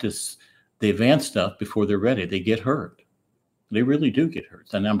practice the advanced stuff before they're ready. They get hurt. They really do get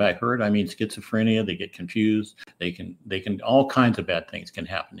hurt. And by hurt, I mean schizophrenia. They get confused. They can all kinds of bad things can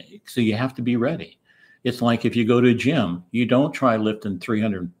happen. So you have to be ready. It's like if you go to a gym, you don't try lifting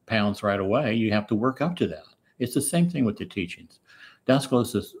 300 pounds right away. You have to work up to that. It's the same thing with the teachings.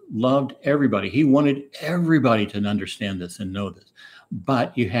 Dascalos loved everybody. He wanted everybody to understand this and know this,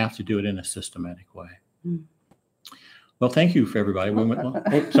 but you have to do it in a systematic way. Mm. Well, thank you for everybody. We went, oh,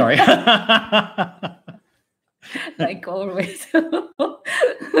 sorry. Like always.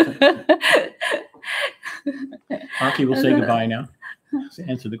 Archie will say goodbye now.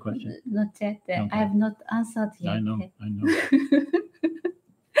 Answer the question. Not yet. Okay. I have not answered yet. I know.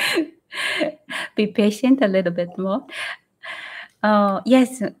 Be patient a little bit more.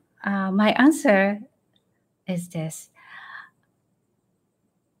 Yes, my answer is this.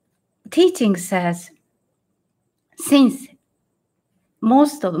 Teaching says, since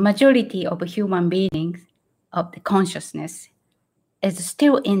majority of human beings of the consciousness is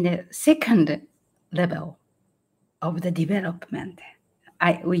still in the second level of the development.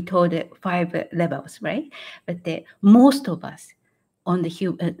 We told 5 levels, right? But most of us on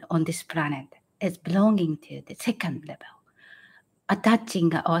this planet is belonging to the second level.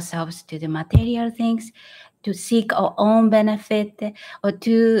 Attaching ourselves to the material things, to seek our own benefit, or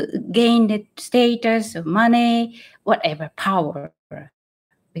to gain the status of money, whatever, power.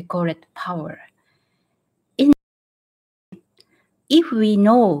 We call it power. If we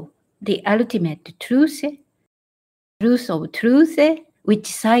know the ultimate truth of truth, which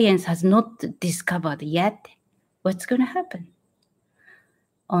science has not discovered yet, what's going to happen?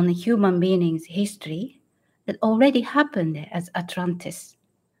 On human beings' history, that already happened as Atlantis.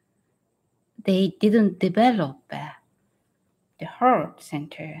 They didn't develop the heart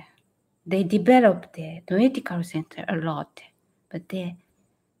center. They developed the noetical center a lot, but they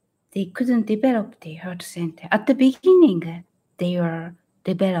couldn't develop the heart center. At the beginning, they were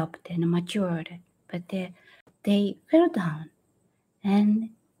developed and matured, but they fell down and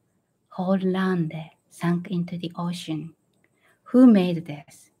whole land sank into the ocean. Who made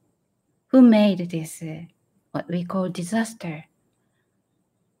this? Who made this? What we call disaster.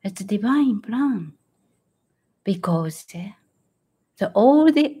 It's a divine plan, because all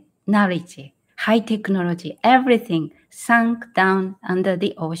the knowledge, high technology, everything sank down under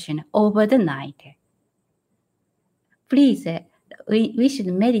the ocean over the night. Please, we should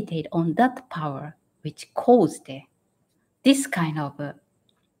meditate on that power which caused this kind of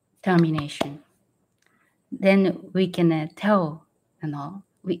termination. Then we can tell,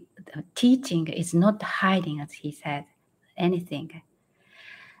 the teaching is not hiding, as he said, anything.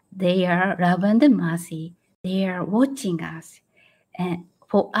 They are love and mercy. They are watching us, and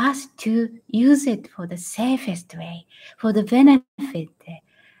for us to use it for the safest way, for the benefit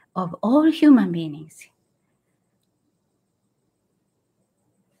of all human beings.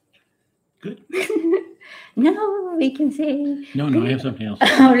 Good. No, we can say. No, I have something else.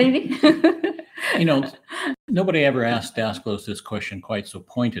 Oh, really? Nobody ever asked Dasklos this question quite so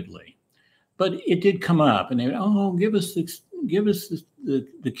pointedly, but it did come up, and they would, give us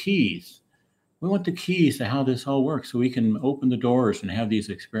the keys. We want the keys to how this all works so we can open the doors and have these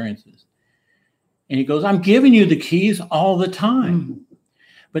experiences. And he goes, I'm giving you the keys all the time. Mm-hmm.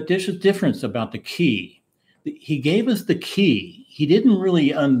 But there's a difference about the key. He gave us the key. He didn't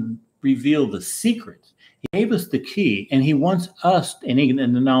really reveal the secrets. He gave us the key, and he wants us, and the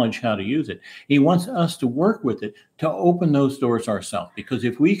knowledge how to use it. He wants us to work with it to open those doors ourselves. Because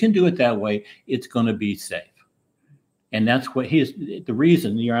if we can do it that way, it's going to be safe. And that's what the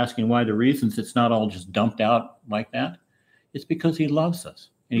reason you're asking why the reasons it's not all just dumped out like that. It's because he loves us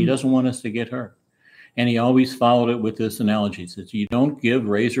and he doesn't want us to get hurt. And he always followed it with this analogy. He says, you don't give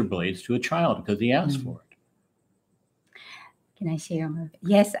razor blades to a child because he asked for it. Can I share more?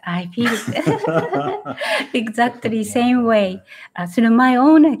 Yes, I feel exactly same way. Through my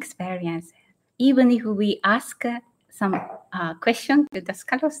own experience, even if we ask some question to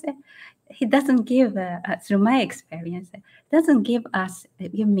Daskalos, he doesn't give, through my experience, doesn't give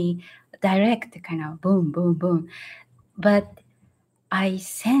me direct kind of boom, boom, boom. But I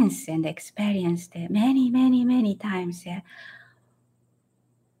sense and experienced many, many, many times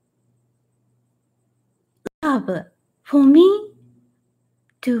love for me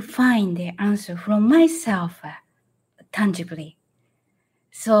to find the answer from myself tangibly.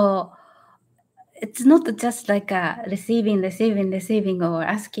 So it's not just like receiving, or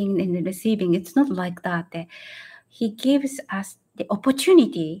asking and receiving. It's not like that. He gives us the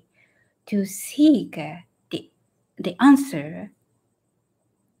opportunity to seek the answer,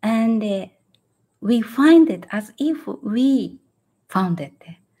 and we find it as if we found it.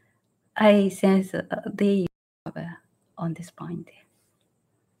 I sense they on this point.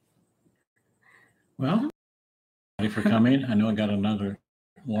 Well, thank you for coming. I know I got another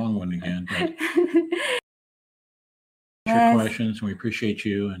long one again, but your questions. We appreciate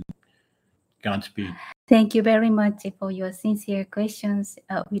you, and Godspeed. Thank you very much for your sincere questions.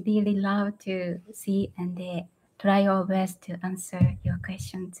 We really love to see and try our best to answer your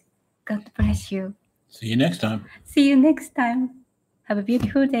questions. God bless you. See you next time. See you next time. Have a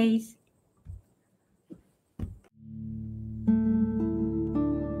beautiful day.